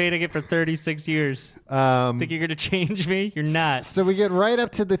cultivating it for 36 years. Think you're going to change me? You're not. So we get right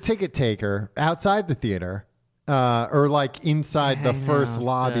up to the ticket taker outside the theater, or like inside the first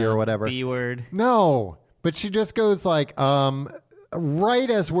lobby or whatever. B word. No, but she just goes like, right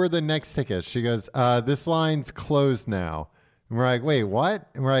as we're the next ticket, she goes, this line's closed now. And we're like, wait, what?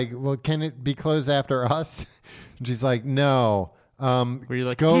 And we're like, well, can it be closed after us? And she's like, no. Were you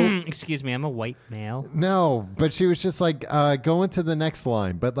like, go. excuse me, I'm a white male. No, but she was just like, go into the next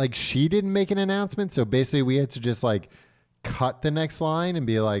line. But like, she didn't make an announcement. So basically we had to just like cut the next line and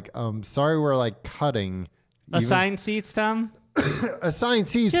be like, sorry, we're like cutting. Assigned seats, Tom? Assigned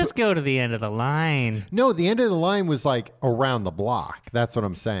seats. Just go to the end of the line. No, the end of the line was like around the block. That's what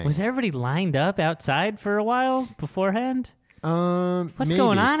I'm saying. Was everybody lined up outside for a while beforehand? What's Maybe.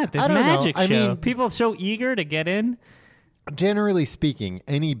 going on at this I don't know. magic show? I mean, People so eager to get in. generally speaking,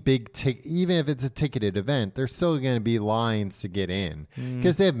 any big even if it's a ticketed event, there's still going to be lines to get in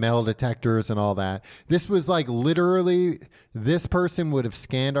because they have metal detectors and all that. This was like literally, this person would have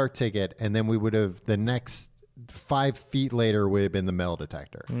scanned our ticket, and then we would have the next 5 feet later would have been the metal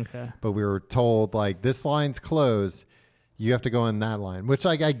detector. Okay. But we were told like this line's closed. You have to go in that line, which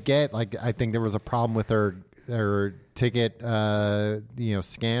like I get. Like I think there was a problem with her ticket,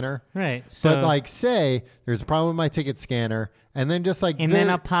 scanner. Right. So, But like, say there's a problem with my ticket scanner, and then just like, and then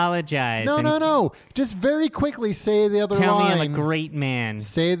apologize. and no, just very quickly say the other Tell line. me I'm a great man.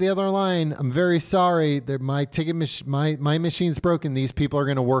 Say the other line. I'm very sorry that my ticket, my machine's broken. These people are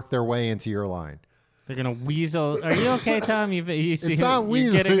going to work their way into your line. They're gonna weasel. Are you okay, Tom? You see, It's not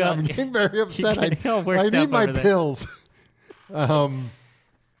you're weaseling. I'm getting very upset. getting all I worked need up my over that. pills.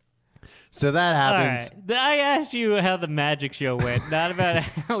 So that All happens. right. I asked you how the magic show went, not about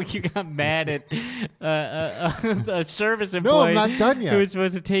how you got mad at a service employee I'm not done yet. who was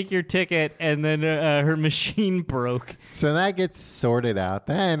supposed to take your ticket and then her machine broke. So that gets sorted out.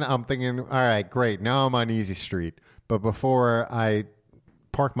 Then I'm thinking, all right, great. Now I'm on Easy Street. But before I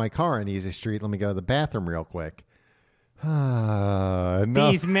park my car on Easy Street, let me go to the bathroom real quick. No,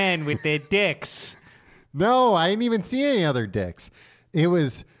 These men with their dicks. no, I didn't even see any other dicks. It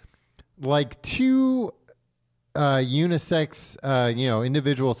was like two unisex,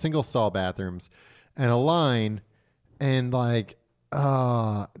 individual single stall bathrooms and a line. And like,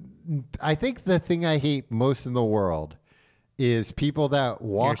 I think the thing I hate most in the world is people that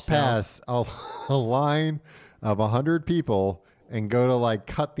walk past a line of 100 people and go to like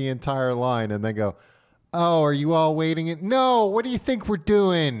cut the entire line and then go, "Oh, are you all waiting?" No, what do you think we're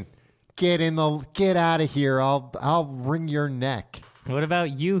doing? Get out of here. I'll wring your neck. What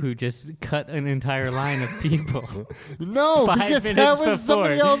about you who just cut an entire line of people? No, 5 because minutes that was before.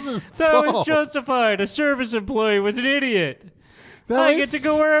 somebody else's That fault. was justified. A service employee was an idiot. That I was- get to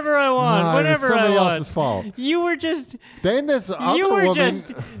go wherever I want, No, it was whenever I somebody want. else's fault. You were just Then this other you were woman,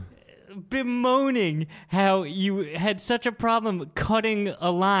 just bemoaning how you had such a problem cutting a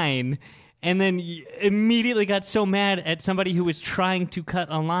line, and then you immediately got so mad at somebody who was trying to cut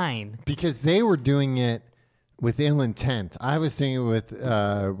a line. because they were doing it with ill intent. I was doing it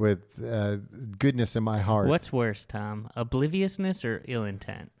with goodness in my heart. What's worse, Tom? Obliviousness or ill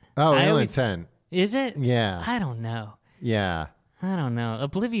intent? Oh, I ill always- intent. Is it? Yeah. I don't know. Yeah. I don't know.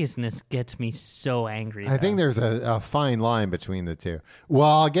 Obliviousness gets me so angry. I think there's a fine line between the two. Well,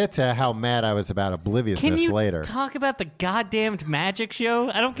 I'll get to how mad I was about obliviousness Can you later. talk about the goddamned magic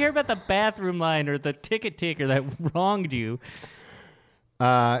show? I don't care about the bathroom line or the ticket taker that wronged you. We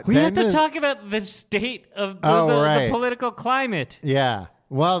have then to the- talk about the state of right. the political climate. Yeah.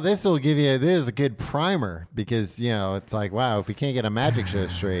 Well, this is a good primer because, it's like, wow, if we can't get a magic show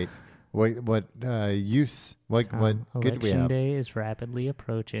straight, what use? What good do we Election have? day is rapidly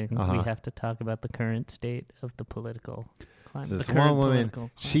approaching. Uh-huh. We have to talk about the current state of the political climate. This the one current woman,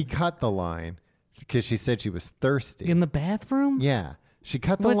 political she climate. cut the line because she said she was thirsty. In the bathroom? Yeah. She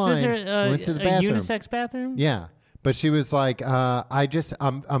cut the What's line, this? went to the A bathroom. unisex bathroom? Yeah. But she was like,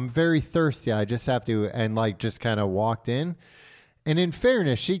 I'm very thirsty. I just have to, and like just kind of walked in. And in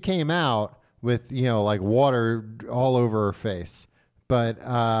fairness, she came out with, like water all over her face. But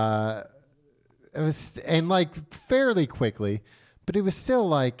it was, and like fairly quickly, but it was still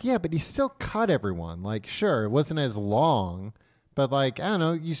like, yeah, but you still cut everyone. Like, sure, it wasn't as long, but like, I don't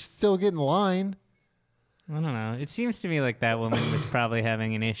know, you still get in line. I don't know. It seems to me like that woman was probably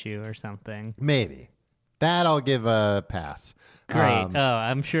having an issue or something. Maybe. That I'll give a pass. Great.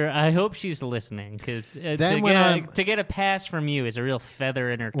 I'm sure. I hope she's listening because to get a pass from you is a real feather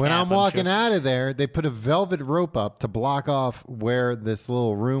in her cap. When I'm walking sure. out of there, they put a velvet rope up to block off where this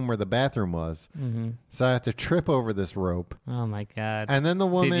little room where the bathroom was. Mm-hmm. So I have to trip over this rope. Oh my god! And then the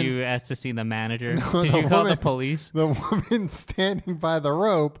woman, did you ask to see the manager? No, Did the you call the woman- police? the woman standing by the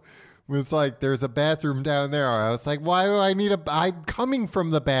rope was like, "There's a bathroom down there." I was like, "Why do I need I'm coming from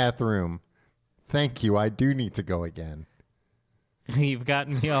the bathroom. Thank you. I do need to go again. You've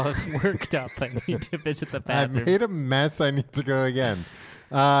gotten me all worked up. I need to visit the I bathroom. made a mess. I need to go again."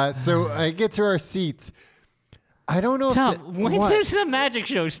 So I get to our seats. I don't know. Tom, if when what? does the magic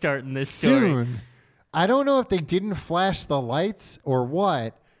show start in this story? Soon. I don't know if they didn't flash the lights or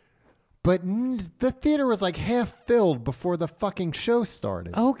what, but the theater was like half filled before the fucking show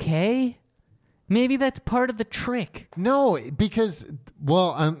started. Okay, maybe that's part of the trick. No, because,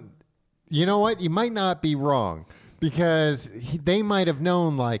 you know what? You might not be wrong because they might have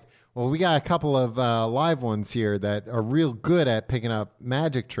known, like, well, we got a couple of live ones here that are real good at picking up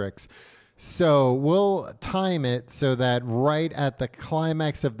magic tricks. So we'll time it so that right at the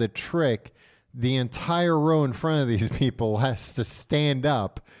climax of the trick, the entire row in front of these people has to stand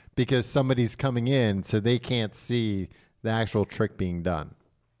up because somebody's coming in so they can't see the actual trick being done.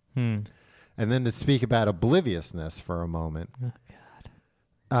 And then to speak about obliviousness for a moment.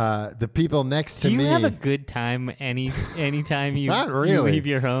 The people next to Do you me. have a good time anytime you, Not really. you leave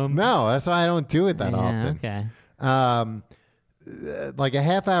your home? No, that's why I don't do it that Yeah, often. okay. Like a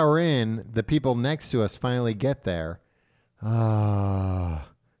half hour in, the people next to us finally get there.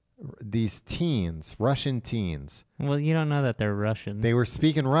 These teens, Russian teens, Well, you don't know that they're Russian. they were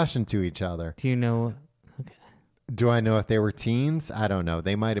speaking Russian to each other. Do you know? Do I know if they were teens? I don't know.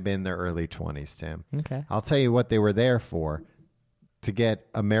 They might have been in their early 20s, Tim. Okay. I'll tell you what they were there for. To get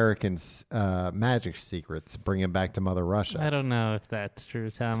Americans' magic secrets, bring them back to Mother Russia. I don't know if that's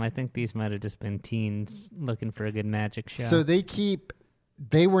true, Tom. I think these might have just been teens looking for a good magic show. So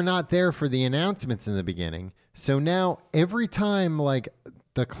they were not there for the announcements in the beginning. So now every time like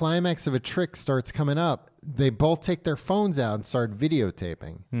the climax of a trick starts coming up, they both take their phones out and start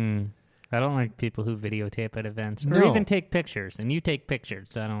videotaping. I don't like people who videotape at events or No. even take pictures. And you take pictures,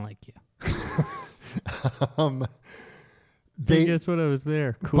 so I don't like you. They guess what? I was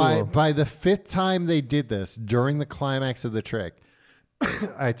there. Cool. by the fifth time they did this during the climax of the trick,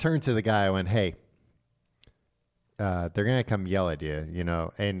 I turned to the guy. I went, "Hey, they're going to come yell at you, you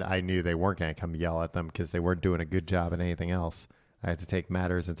know, and I knew they weren't going to come yell at them because they weren't doing a good job at anything else. I had to take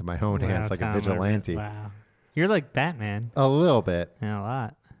matters into my own hands like Tom, a vigilante. Wow. You're like Batman. A little bit. Yeah, a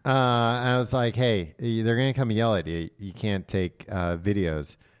lot. I was like, hey, they're going to come yell at you. You can't take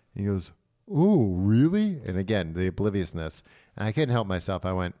videos. And he goes, oh, really? And again, the obliviousness. And I couldn't help myself.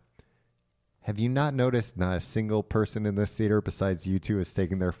 I went, have you not noticed not a single person in this theater besides you two has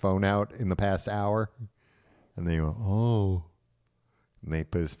taken their phone out in the past hour? And they go, oh. And they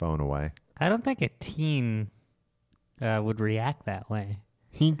put his phone away. I don't think a teen would react that way.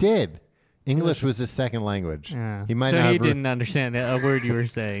 He did. English was his second language. Yeah. He might so not he have didn't understand a word you were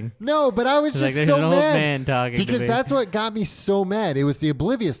saying. No, but I was It's just like, there's so an old mad man talking to because me. that's what got me so mad. It was the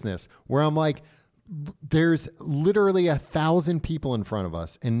obliviousness where I'm like, there's literally 1,000 people in front of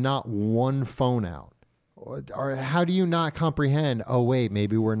us and not one phone out. Or how do you not comprehend? Oh wait,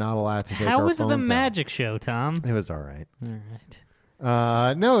 maybe we're not allowed to take How our was the phones out. magic show, Tom? It was all right. All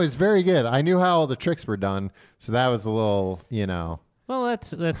right. No, it was very good. I knew how all the tricks were done, so that was a little, you know. Well,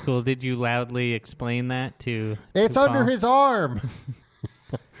 that's cool. Did you loudly explain that to? It's to under Paul? his arm.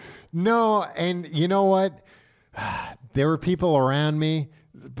 No, and you know what? There were people around me.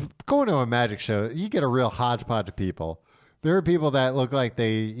 Going to a magic show, you get a real hodgepodge of people. There are people that look like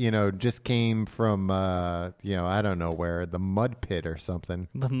they, you know, just came from, you know, I don't know where, the mud pit or something.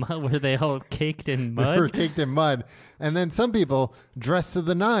 The mud, were they all caked in They were mud? caked in mud. And then some people dressed to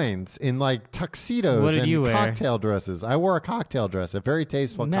the nines in like tuxedos What did and you wear? cocktail dresses. I wore a cocktail dress, a very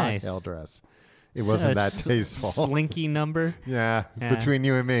tasteful Nice. cocktail dress. It wasn't that tasteful. Slinky number. Yeah, Yeah. between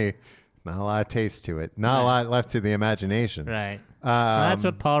you and me, not a lot of taste to it. Not a lot left to the imagination. Right. Well, that's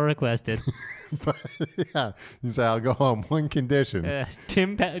what Paul requested. But yeah, he said, I'll go home. One condition.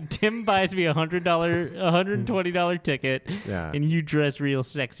 Tim buys me $120 ticket, Yeah. and you dress real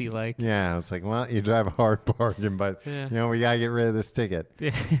sexy like. Yeah, I was like, well, you drive a hard bargain, but Yeah. you know, we gotta get rid of this ticket.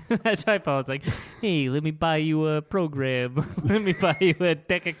 That's why Paul's like, hey, let me buy you a program. Let me buy you a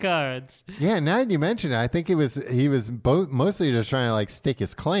deck of cards. Yeah, now that you mention it, I think he was mostly just trying to like stake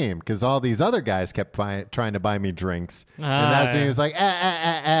his claim because all these other guys kept trying to buy me drinks, and that's when he was like,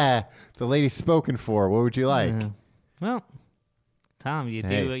 the lady's spoken for. What would you like? Well, Tom, you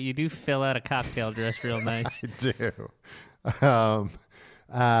do fill out a cocktail dress real nice. I do.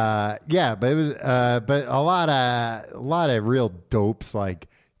 Yeah, but it was, but a lot of real dopes like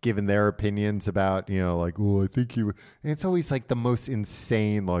giving their opinions about, you know, like, oh, I think you. And it's always like the most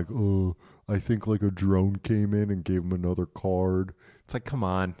insane, like, oh, I think like a drone came in and gave him another card. It's like, come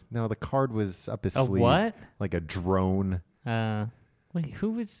on, no, the card was up his A sleeve. what? Like a drone. Wait,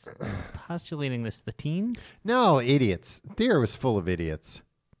 who was postulating this? The teens? No, idiots. Theater was full of idiots.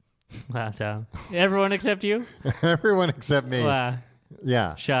 Wow, Tom. Everyone except you? Everyone except me. Wow.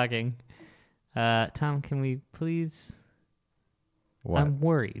 Yeah. Shocking. Tom, can we please? What? I'm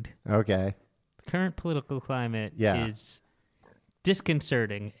worried. Okay. The current political climate Yeah. is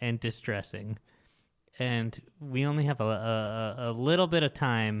disconcerting and distressing. And we only have a little bit of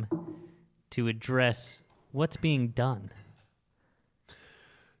time to address what's being done.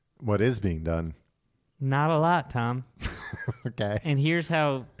 What is being done? Not a lot, Tom. Okay. And here's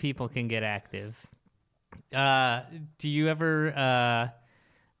how people can get active. Do you ever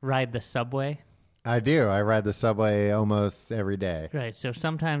ride the subway? I do. I ride the subway almost every day. Right. So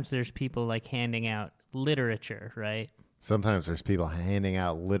sometimes there's people like handing out literature, right? Sometimes there's people handing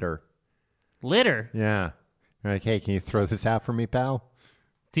out litter. Litter? Yeah. They're like, hey, can you throw this out for me, pal?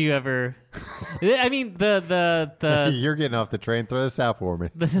 Do you ever? I mean, the You're getting off the train. Throw this out for me.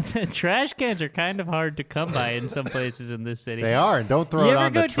 the trash cans are kind of hard to come by in some places in this city. They are. And don't throw You it ever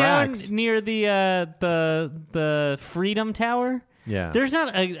on go the tracks. down near the Freedom Tower? Yeah. There's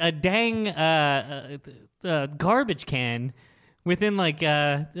not a dang garbage can within like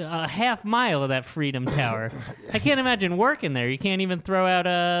a half mile of that Freedom Tower. I can't imagine working there. You can't even throw out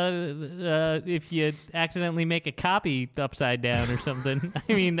if you accidentally make a copy upside down or something.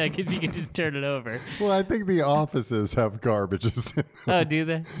 I mean, I guess you can just turn it over. Well, I think the offices have garbages in them. Oh, do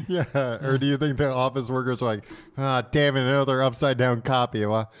they? Yeah. Or do you think the office workers are like, ah, damn it, another upside down copy?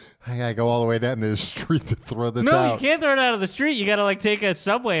 Well, I gotta go all the way down the street to throw this No, out. you can't throw it out of the street. You gotta like take a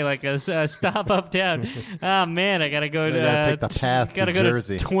subway, like a stop uptown. Oh man, I gotta go to gotta take the path gotta to go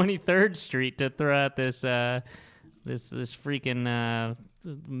Jersey. to 23rd Street to throw out this this freaking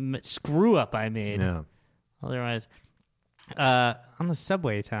screw up I made. Yeah. Otherwise, on the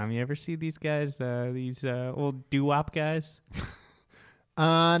subway, Tom, you ever see these guys? These old doo-wop guys.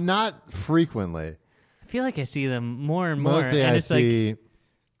 Not frequently. I feel like I see them more and more, Mostly and I it's see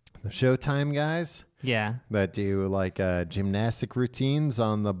the Showtime guys yeah. that do like gymnastic routines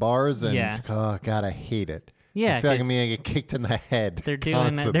on the bars, and Yeah. oh god, I hate it. Yeah, I feel like 'cause I'm gonna get kicked in the head. they're doing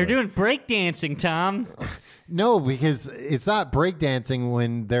constantly. they're doing breakdancing, Tom. No, because it's not breakdancing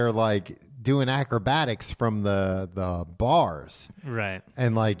when they're like doing acrobatics from the bars Right.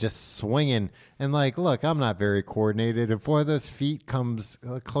 and like just swinging. And like, look, I'm not very coordinated. If one of those feet comes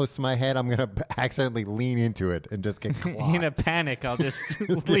close to my head, I'm gonna accidentally lean into it and just get clocked. In a panic, I'll just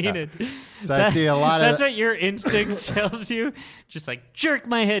lean it. So I see a lot of That's what your instinct tells you. Just like jerk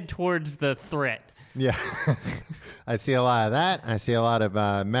my head towards the threat. Yeah. I see a lot of that. I see a lot of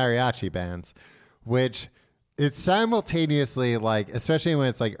mariachi bands, which it's simultaneously like, especially when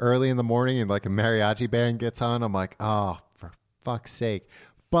it's like early in the morning and like a mariachi band gets on, I'm like, oh, for fuck's sake.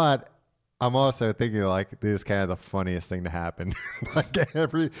 But I'm also thinking like this is kind of the funniest thing to happen. Like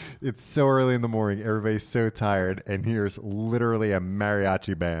it's so early in the morning, everybody's so tired, and here's literally a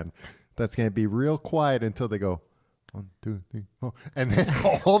mariachi band that's going to be real quiet until they go 1, 2, 3, 4, and then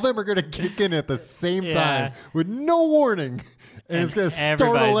all of them are going to kick in at the same time with no warning, and it's going to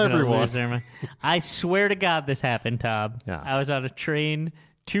startle everybody's gonna everyone. lose their mind. I swear to God, this happened, Tom. Yeah. I was on a train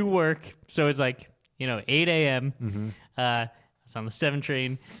to work, so it's like 8 a.m. Mm-hmm. I was on the 7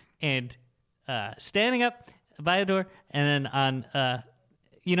 train, and standing up by the door, and then on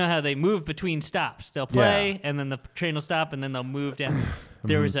you know how they move between stops? They'll play, Yeah. and then the train will stop, and then they'll move down.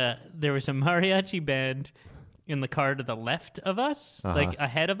 There was a mariachi band in the car to the left of us, like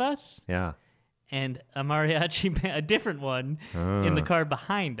ahead of us, Yeah. and a mariachi band, a different one, in the car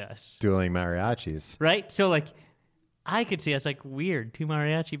behind us. Dueling mariachis. Right? So like, I could see. I was like, weird, 2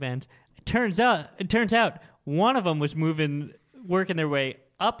 mariachi bands. It turns out one of them was working their way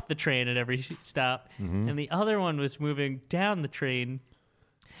up the train at every stop, and the other one was moving down the train.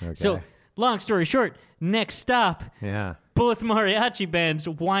 Okay. So, long story short, next stop, yeah. both mariachi bands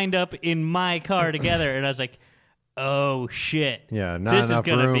wind up in my car together, and I was like, oh shit. Yeah, not this is enough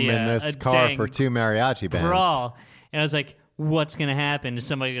gonna room be in a this a car dang for 2 mariachi bands. brawl. And I was like, what's going to happen? Is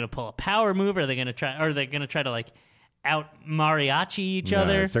somebody going to pull a power move? Are they going to try to like out mariachi each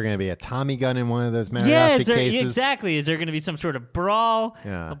other? Is there going to be a Tommy gun in one of those mariachi Yeah, cases? exactly. Is there going to be some sort of brawl,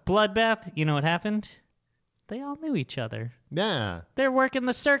 Yeah. a bloodbath? You know what happened? They all knew each other. Yeah. They're working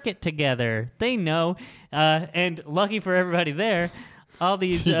the circuit together. They know. And lucky for everybody there, all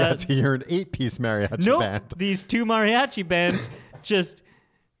these... You got to hear an 8-piece mariachi nope, band. these 2 mariachi bands just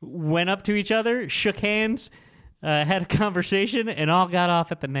went up to each other, shook hands, had a conversation, and all got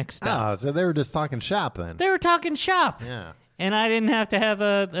off at the next stop. Oh, so they were just talking shop then. They were talking shop. Yeah. And I didn't have to have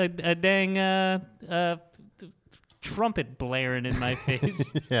a dang trumpet blaring in my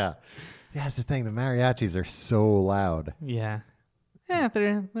face. Yeah. Yeah, that's the thing. The mariachis are so loud. Yeah. Yeah,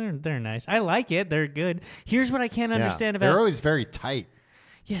 they're nice. I like it. They're good. Here's what I can't understand They're about... always very tight.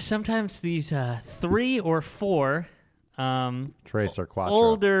 Yeah, sometimes these 3 or 4... Tres or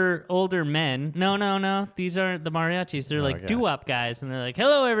Quattro. older men. No. These aren't the mariachis. They're like Okay. doo-wop guys, and they're like,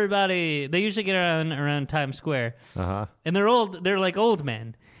 "Hello, everybody." They usually get around Times Square, and they're old. They're like old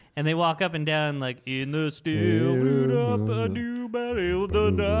men, and they walk up and down like in the still lit up a new battle of the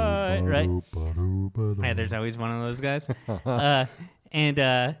night. Right? Yeah, there's always one of those guys, and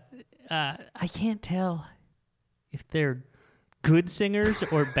I can't tell if they're good singers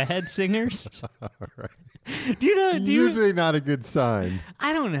or bad singers. Do you know? Usually not a good sign.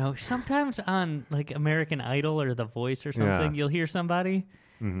 I don't know. Sometimes on like American Idol or The Voice or something, you'll hear somebody,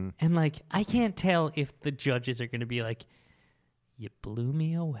 and like I can't tell if the judges are going to be like, "You blew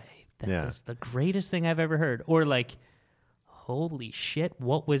me away. That was the greatest thing I've ever heard," or like, "Holy shit,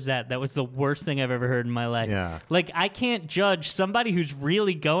 what was that? That was the worst thing I've ever heard in my life." Yeah. Like I can't judge somebody who's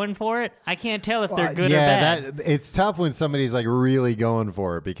really going for it. I can't tell if they're good or bad. It's tough when somebody's like really going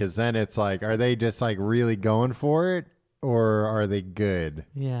for it, because then it's like, are they just like really going for it, or are they good?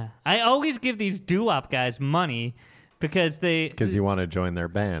 Yeah. I always give these doo-wop guys money because Because you want to join their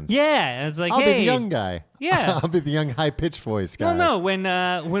band. Yeah, it's like, I'll hey, be the young guy. Yeah. I'll be the young high pitched voice guy. Well, no, when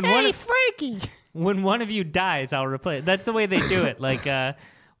Hey, Frankie! when one of you dies, I'll replace. That's the way they do it. Like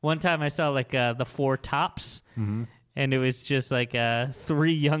one time I saw like the Four Tops, and it was just like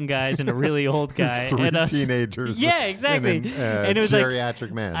 3 young guys and a really old guy, 3 and us, teenagers. Yeah, exactly. And it was geriatric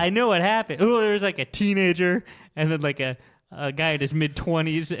like, man. I know what happened. Oh, there was like a teenager, and then like a guy in his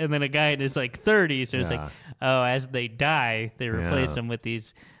mid-20s, and then a guy in his like 30s. It was like, oh, as they die, they replace them with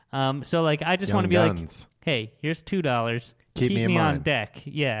these. So like, I just Young want to be guns. like, hey, here's $2. Keep me in on mind. deck.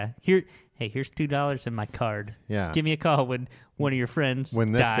 Yeah. Hey, here's $2 in my card. Yeah. Give me a call when one of your friends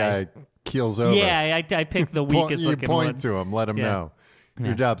when this die. guy keels over. Yeah, I picked the weakest you looking point one. to him, let him Yeah. know. Yeah.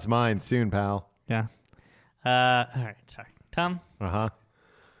 Your job's mine soon, pal. Yeah. All right. Sorry, Tom. Uh-huh.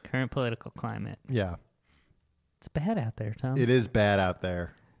 Current political climate. Yeah. It's bad out there, Tom. It is bad out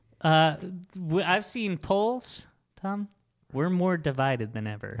there. I've seen polls, Tom. We're more divided than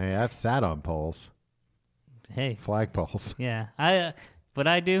ever. Hey, I've sat on poles, Hey, flag poles. yeah. What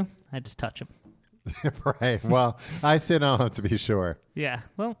I do, I just touch them. Right. Well, I sit on them to be sure. Yeah.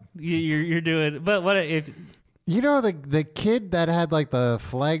 Well, you're doing. But what if? You know the kid that had like the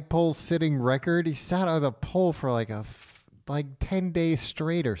flagpole sitting record? He sat on the pole for like 10 days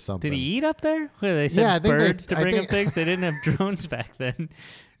straight or something. Did he eat up there? Where they sent Yeah, I think birds they- to I bring him think- things. They didn't have drones back then.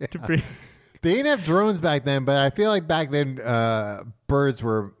 To bring. They didn't have drones back then, but I feel like back then birds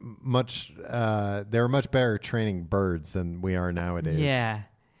were much they were much better at training birds than we are nowadays. Yeah.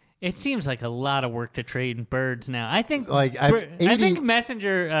 It seems like a lot of work to train birds now. I think Like, I 80 think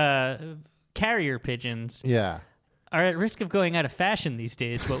messenger carrier pigeons Yeah. are at risk of going out of fashion these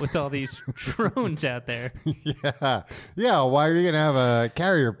days, what with all these drones out there. Yeah. Yeah. Why are you going to have a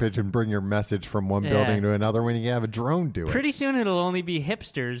carrier pigeon bring your message from one Yeah. building to another when you can have a drone do it? Pretty soon it'll only be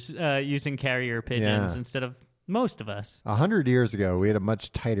hipsters using carrier pigeons Yeah. instead of most of us. 100 years ago, we had a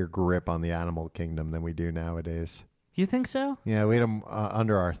much tighter grip on the animal kingdom than we do nowadays. You think so? Yeah, we had them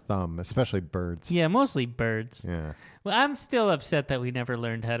under our thumb, especially birds. Yeah, mostly birds. Yeah. Well, I'm still upset that we never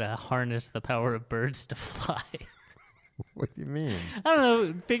learned how to harness the power of birds to fly. What do you mean? I don't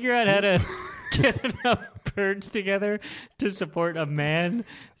know, figure out how to get enough birds together to support a man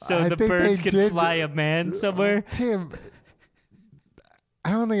so I the think birds they can did- fly a man somewhere. Tim,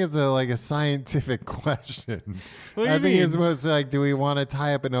 I don't think it's a scientific question. What do you I think it's mean? most like, do we want to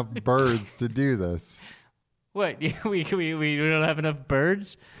tie up enough birds to do this? What? We don't have enough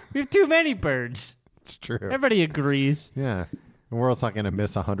birds? We have too many birds. It's true. Everybody agrees. Yeah. The world's not going to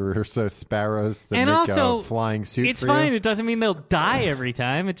miss 100 or so sparrows to And make also, a flying suit it's for fine. you. It doesn't mean they'll die every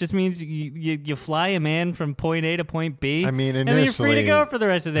time. It just means you fly a man from point A to point B. I mean, and then you're free to initially- go for the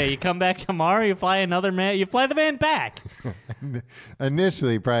rest of the day. You come back tomorrow, you fly another man, you fly the man back.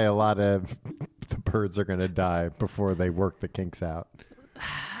 Initially, probably a lot of the birds are going to die before they work the kinks out.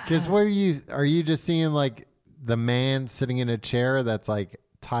 Because what are you just seeing like the man sitting in a chair that's like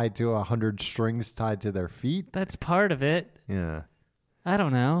tied to 100 strings tied to their feet? That's part of it. Yeah. I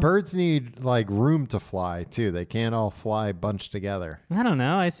don't know. Birds need like room to fly too. They can't all fly bunched together. I don't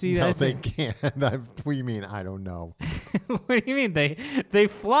know. I see. No, I they see- can't. What do you mean? I don't know. What do you mean they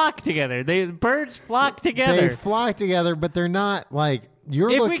flock together? Birds flock They together. fly together, but they're not like you're.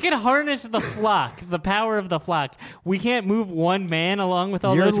 If we could harness the flock, the power of the flock, we can't move one man along with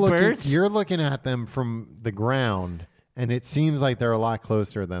all you're those looking, birds. You're looking at them from the ground, and it seems like they're a lot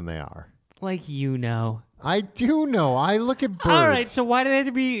closer than they are. Like you know. I do know. I look at birds. All right, so why do they have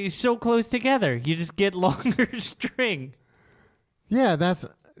to be so close together? You just get longer string. Yeah, that's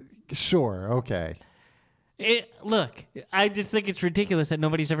sure. Okay. Look, I just think it's ridiculous that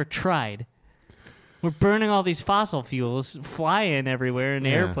nobody's ever tried. We're burning all these fossil fuels, flying everywhere in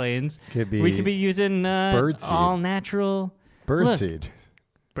Yeah. airplanes. Could We could be using birdseed. all natural Look, Birdseed.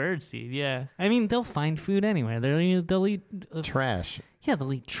 birdseed. Yeah, I mean they'll find food anywhere. They'll eat Trash. Yeah,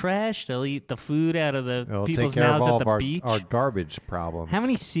 they'll eat trash. They'll eat the food out of the It'll take people's care of mouths all at of the our, beach. our garbage problems. How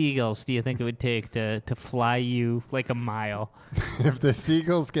many seagulls do you think it would take to fly you like a mile? If the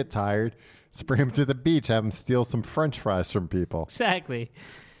seagulls get tired, let's bring them to the beach. Have them steal some French fries from people. Exactly.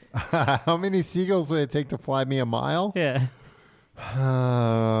 How many seagulls would it take to fly me a mile? Yeah.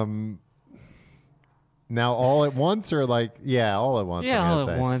 Now all at once or like all at once? Yeah, I'm all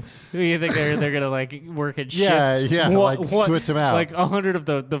gonna at say. once. You think they're gonna like work at Yeah, shifts? yeah, like switch 'em out. Like 100 of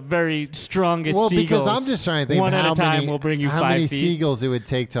the very strongest Well, seagulls. because I'm just trying to think one of at how a time many will bring you how 5 many feet. seagulls it would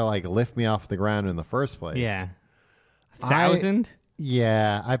take to like lift me off the ground in the first place. Yeah, 1,000.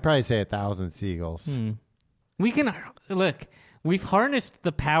 Yeah, I'd probably say 1,000 seagulls. We can look. We've harnessed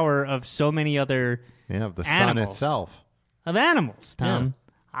the power of so many other Yeah, of the sun Animals. itself. of animals. Tom,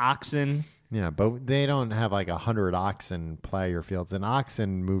 oxen. Yeah, but they don't have like 100 oxen plow your fields. And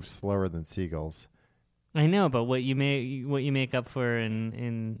oxen move slower than seagulls. I know, but what you make up for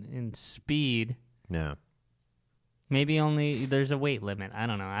in speed. Yeah. Maybe only there's a weight limit. I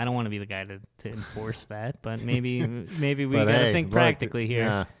don't know. I don't want to be the guy to enforce that, but maybe we But got to hey, think look, practically here.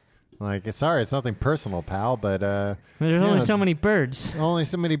 Yeah. Like, sorry, it's nothing personal, pal, but There's yeah, only it's so many birds. only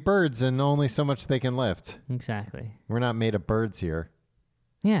so many birds and only so much they can lift. Exactly. We're not made of birds here.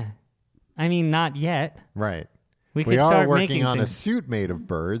 Yeah. I mean, not yet. Right. We We could are start working making on a things. suit made of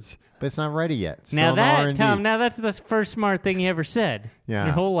birds, but it's not ready yet. Still Now in that, R&D. Tom, now that's the first smart thing you ever said. Yeah.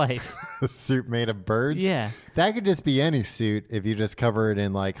 Your whole life. A suit made of birds? Yeah. That could just be any suit if you just cover it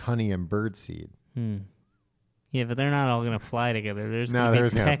in like honey and bird seed. Yeah, but they're not all going to fly together. They're just No, going to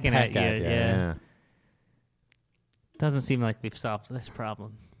there's be no pecking at peck you. you. Yeah. Doesn't seem like we've solved this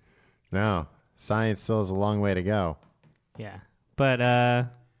problem. No. Science still has a long way to go. Yeah. But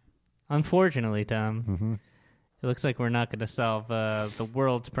Unfortunately, Tom, it looks like we're not going to solve the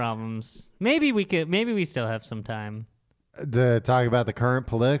world's problems. Maybe we could. Maybe we still have some time. To talk about the current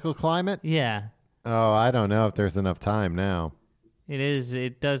political climate? Yeah, Oh, I don't know if there's enough time now. it is.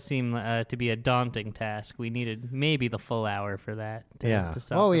 It does seem to be a daunting task. We needed maybe the full hour for that. To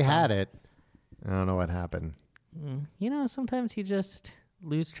solve Well, the we problem. had it. I don't know what happened. You know, sometimes you just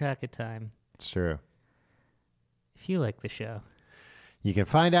lose track of time. It's true. If you like the show, You can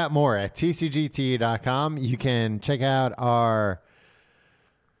find out more at tcgt.com. You can check out our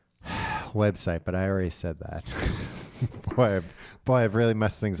website, but I already said that. boy, I've really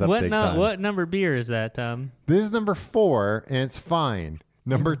messed things up big time. what number beer is that, Tom? This is number 4, and it's fine.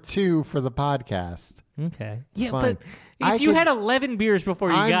 Number 2 for the podcast. Okay. It's Yeah, fine. but if you had 11 beers before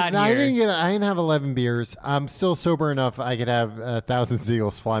you got here, I didn't have 11 beers. I'm still sober enough. I could have 1,000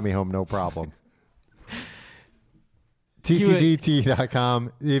 seagulls fly me home, no problem.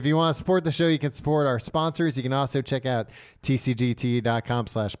 TCGT.com. If you want to support the show, you can support our sponsors. You can also check out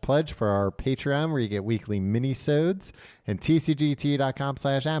TCGT.com/pledge for our Patreon, where you get weekly mini-sodes, and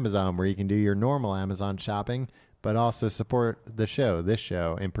TCGT.com/Amazon, where you can do your normal Amazon shopping, but also support the show, this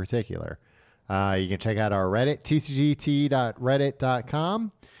show in particular. You can check out our Reddit,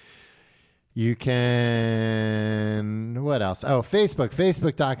 tcgt.reddit.com. You can, what else? Oh,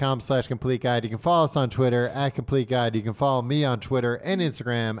 facebook.com/complete guide. You can follow us on Twitter at complete guide. You can follow me on Twitter and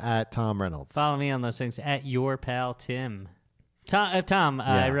Instagram at Tom Reynolds. follow me on those things at your pal Tim. Tom,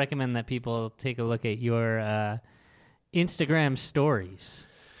 I recommend that people take a look at your Instagram stories.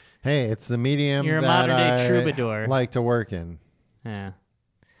 Hey, it's the medium You're a that modern-day I troubadour. like to work in. Yeah.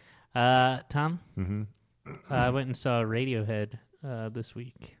 Tom, I went and saw Radiohead this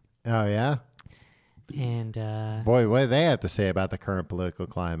week. Oh, yeah? And Boy, what do they have to say about the current political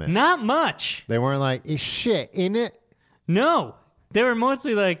climate? not much. They weren't like, it's shit, ain't it? No. They were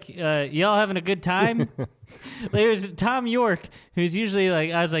mostly like, y'all having a good time? Like, it was Tom York, who's usually like,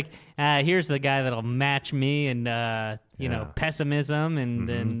 I was like, here's the guy that'll match me and, you know, pessimism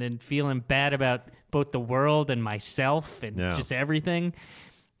and feeling bad about both the world and myself and just everything.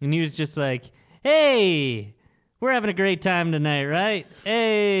 And he was just like, hey, we're having a great time tonight, right?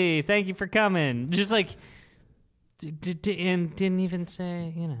 Hey, thank you for coming. Just like, and didn't even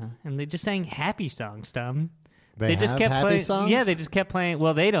say, you know, and they just sang happy songs, Tom. They just have kept happy playing. songs? Yeah, they just kept playing.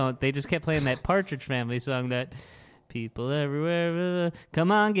 Well, they don't. They just kept playing that Partridge Family song that people everywhere,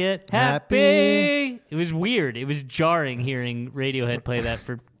 come on, get happy. It was weird. It was jarring hearing Radiohead play that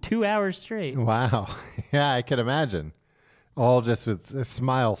for 2 hours straight. Wow. Yeah, I could imagine. All just with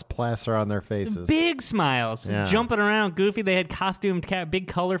smiles plaster on their faces. Big smiles, Yeah. jumping around, goofy. They had costumed, big,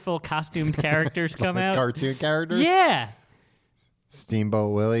 colorful costumed characters come out. Cartoon characters? Yeah,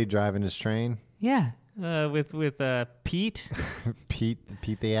 Steamboat Willie driving his train. yeah. With Pete.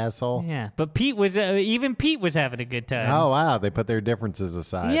 Pete the asshole. Yeah, but Pete was even Pete was having a good time. Oh, wow. They put their differences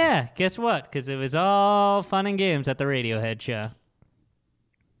aside. Yeah, guess what? Because it was all fun and games at the Radiohead show.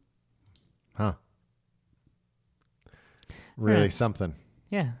 Huh. Really Yeah. something.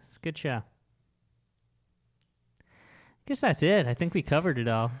 Yeah, it's a good show. Guess that's it. I think we covered it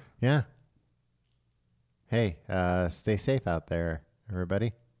all. Yeah. Hey, stay safe out there,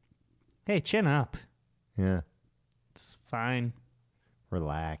 everybody. Hey, chin up. Yeah. It's fine.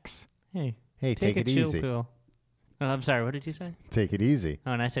 Relax. Hey, Hey, take take a it chill easy. pill. Oh, I'm sorry. What did you say? Take it easy.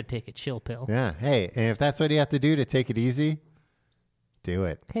 Oh, and I said take a chill pill. Yeah. Hey, and if that's what you have to do to take it easy, do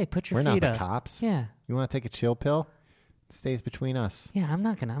it. Hey, put your We're not feet the up. cops. Yeah, You want to take a chill pill? It stays between us. yeah. I'm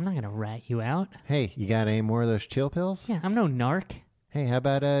not gonna rat you out. Hey, you got any more of those chill pills? Yeah, I'm no narc. Hey, how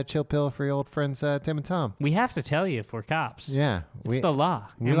about a chill pill for your old friends Tim and Tom? We have to tell you if we're cops. Yeah. It's the law.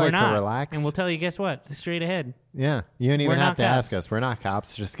 we and like we're to not. relax. And we'll tell you, guess what? Straight ahead. Yeah. You don't even We're have not to ask cops. us. We're not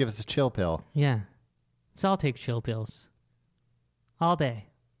cops. Just give us a chill pill. Yeah. Let's all take chill pills. All day.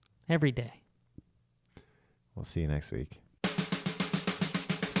 Every day. We'll see you next week.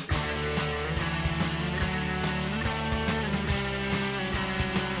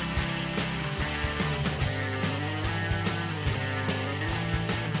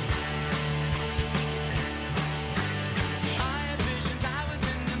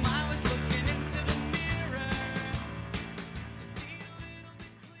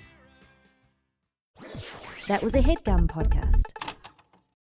 That was a HeadGum podcast.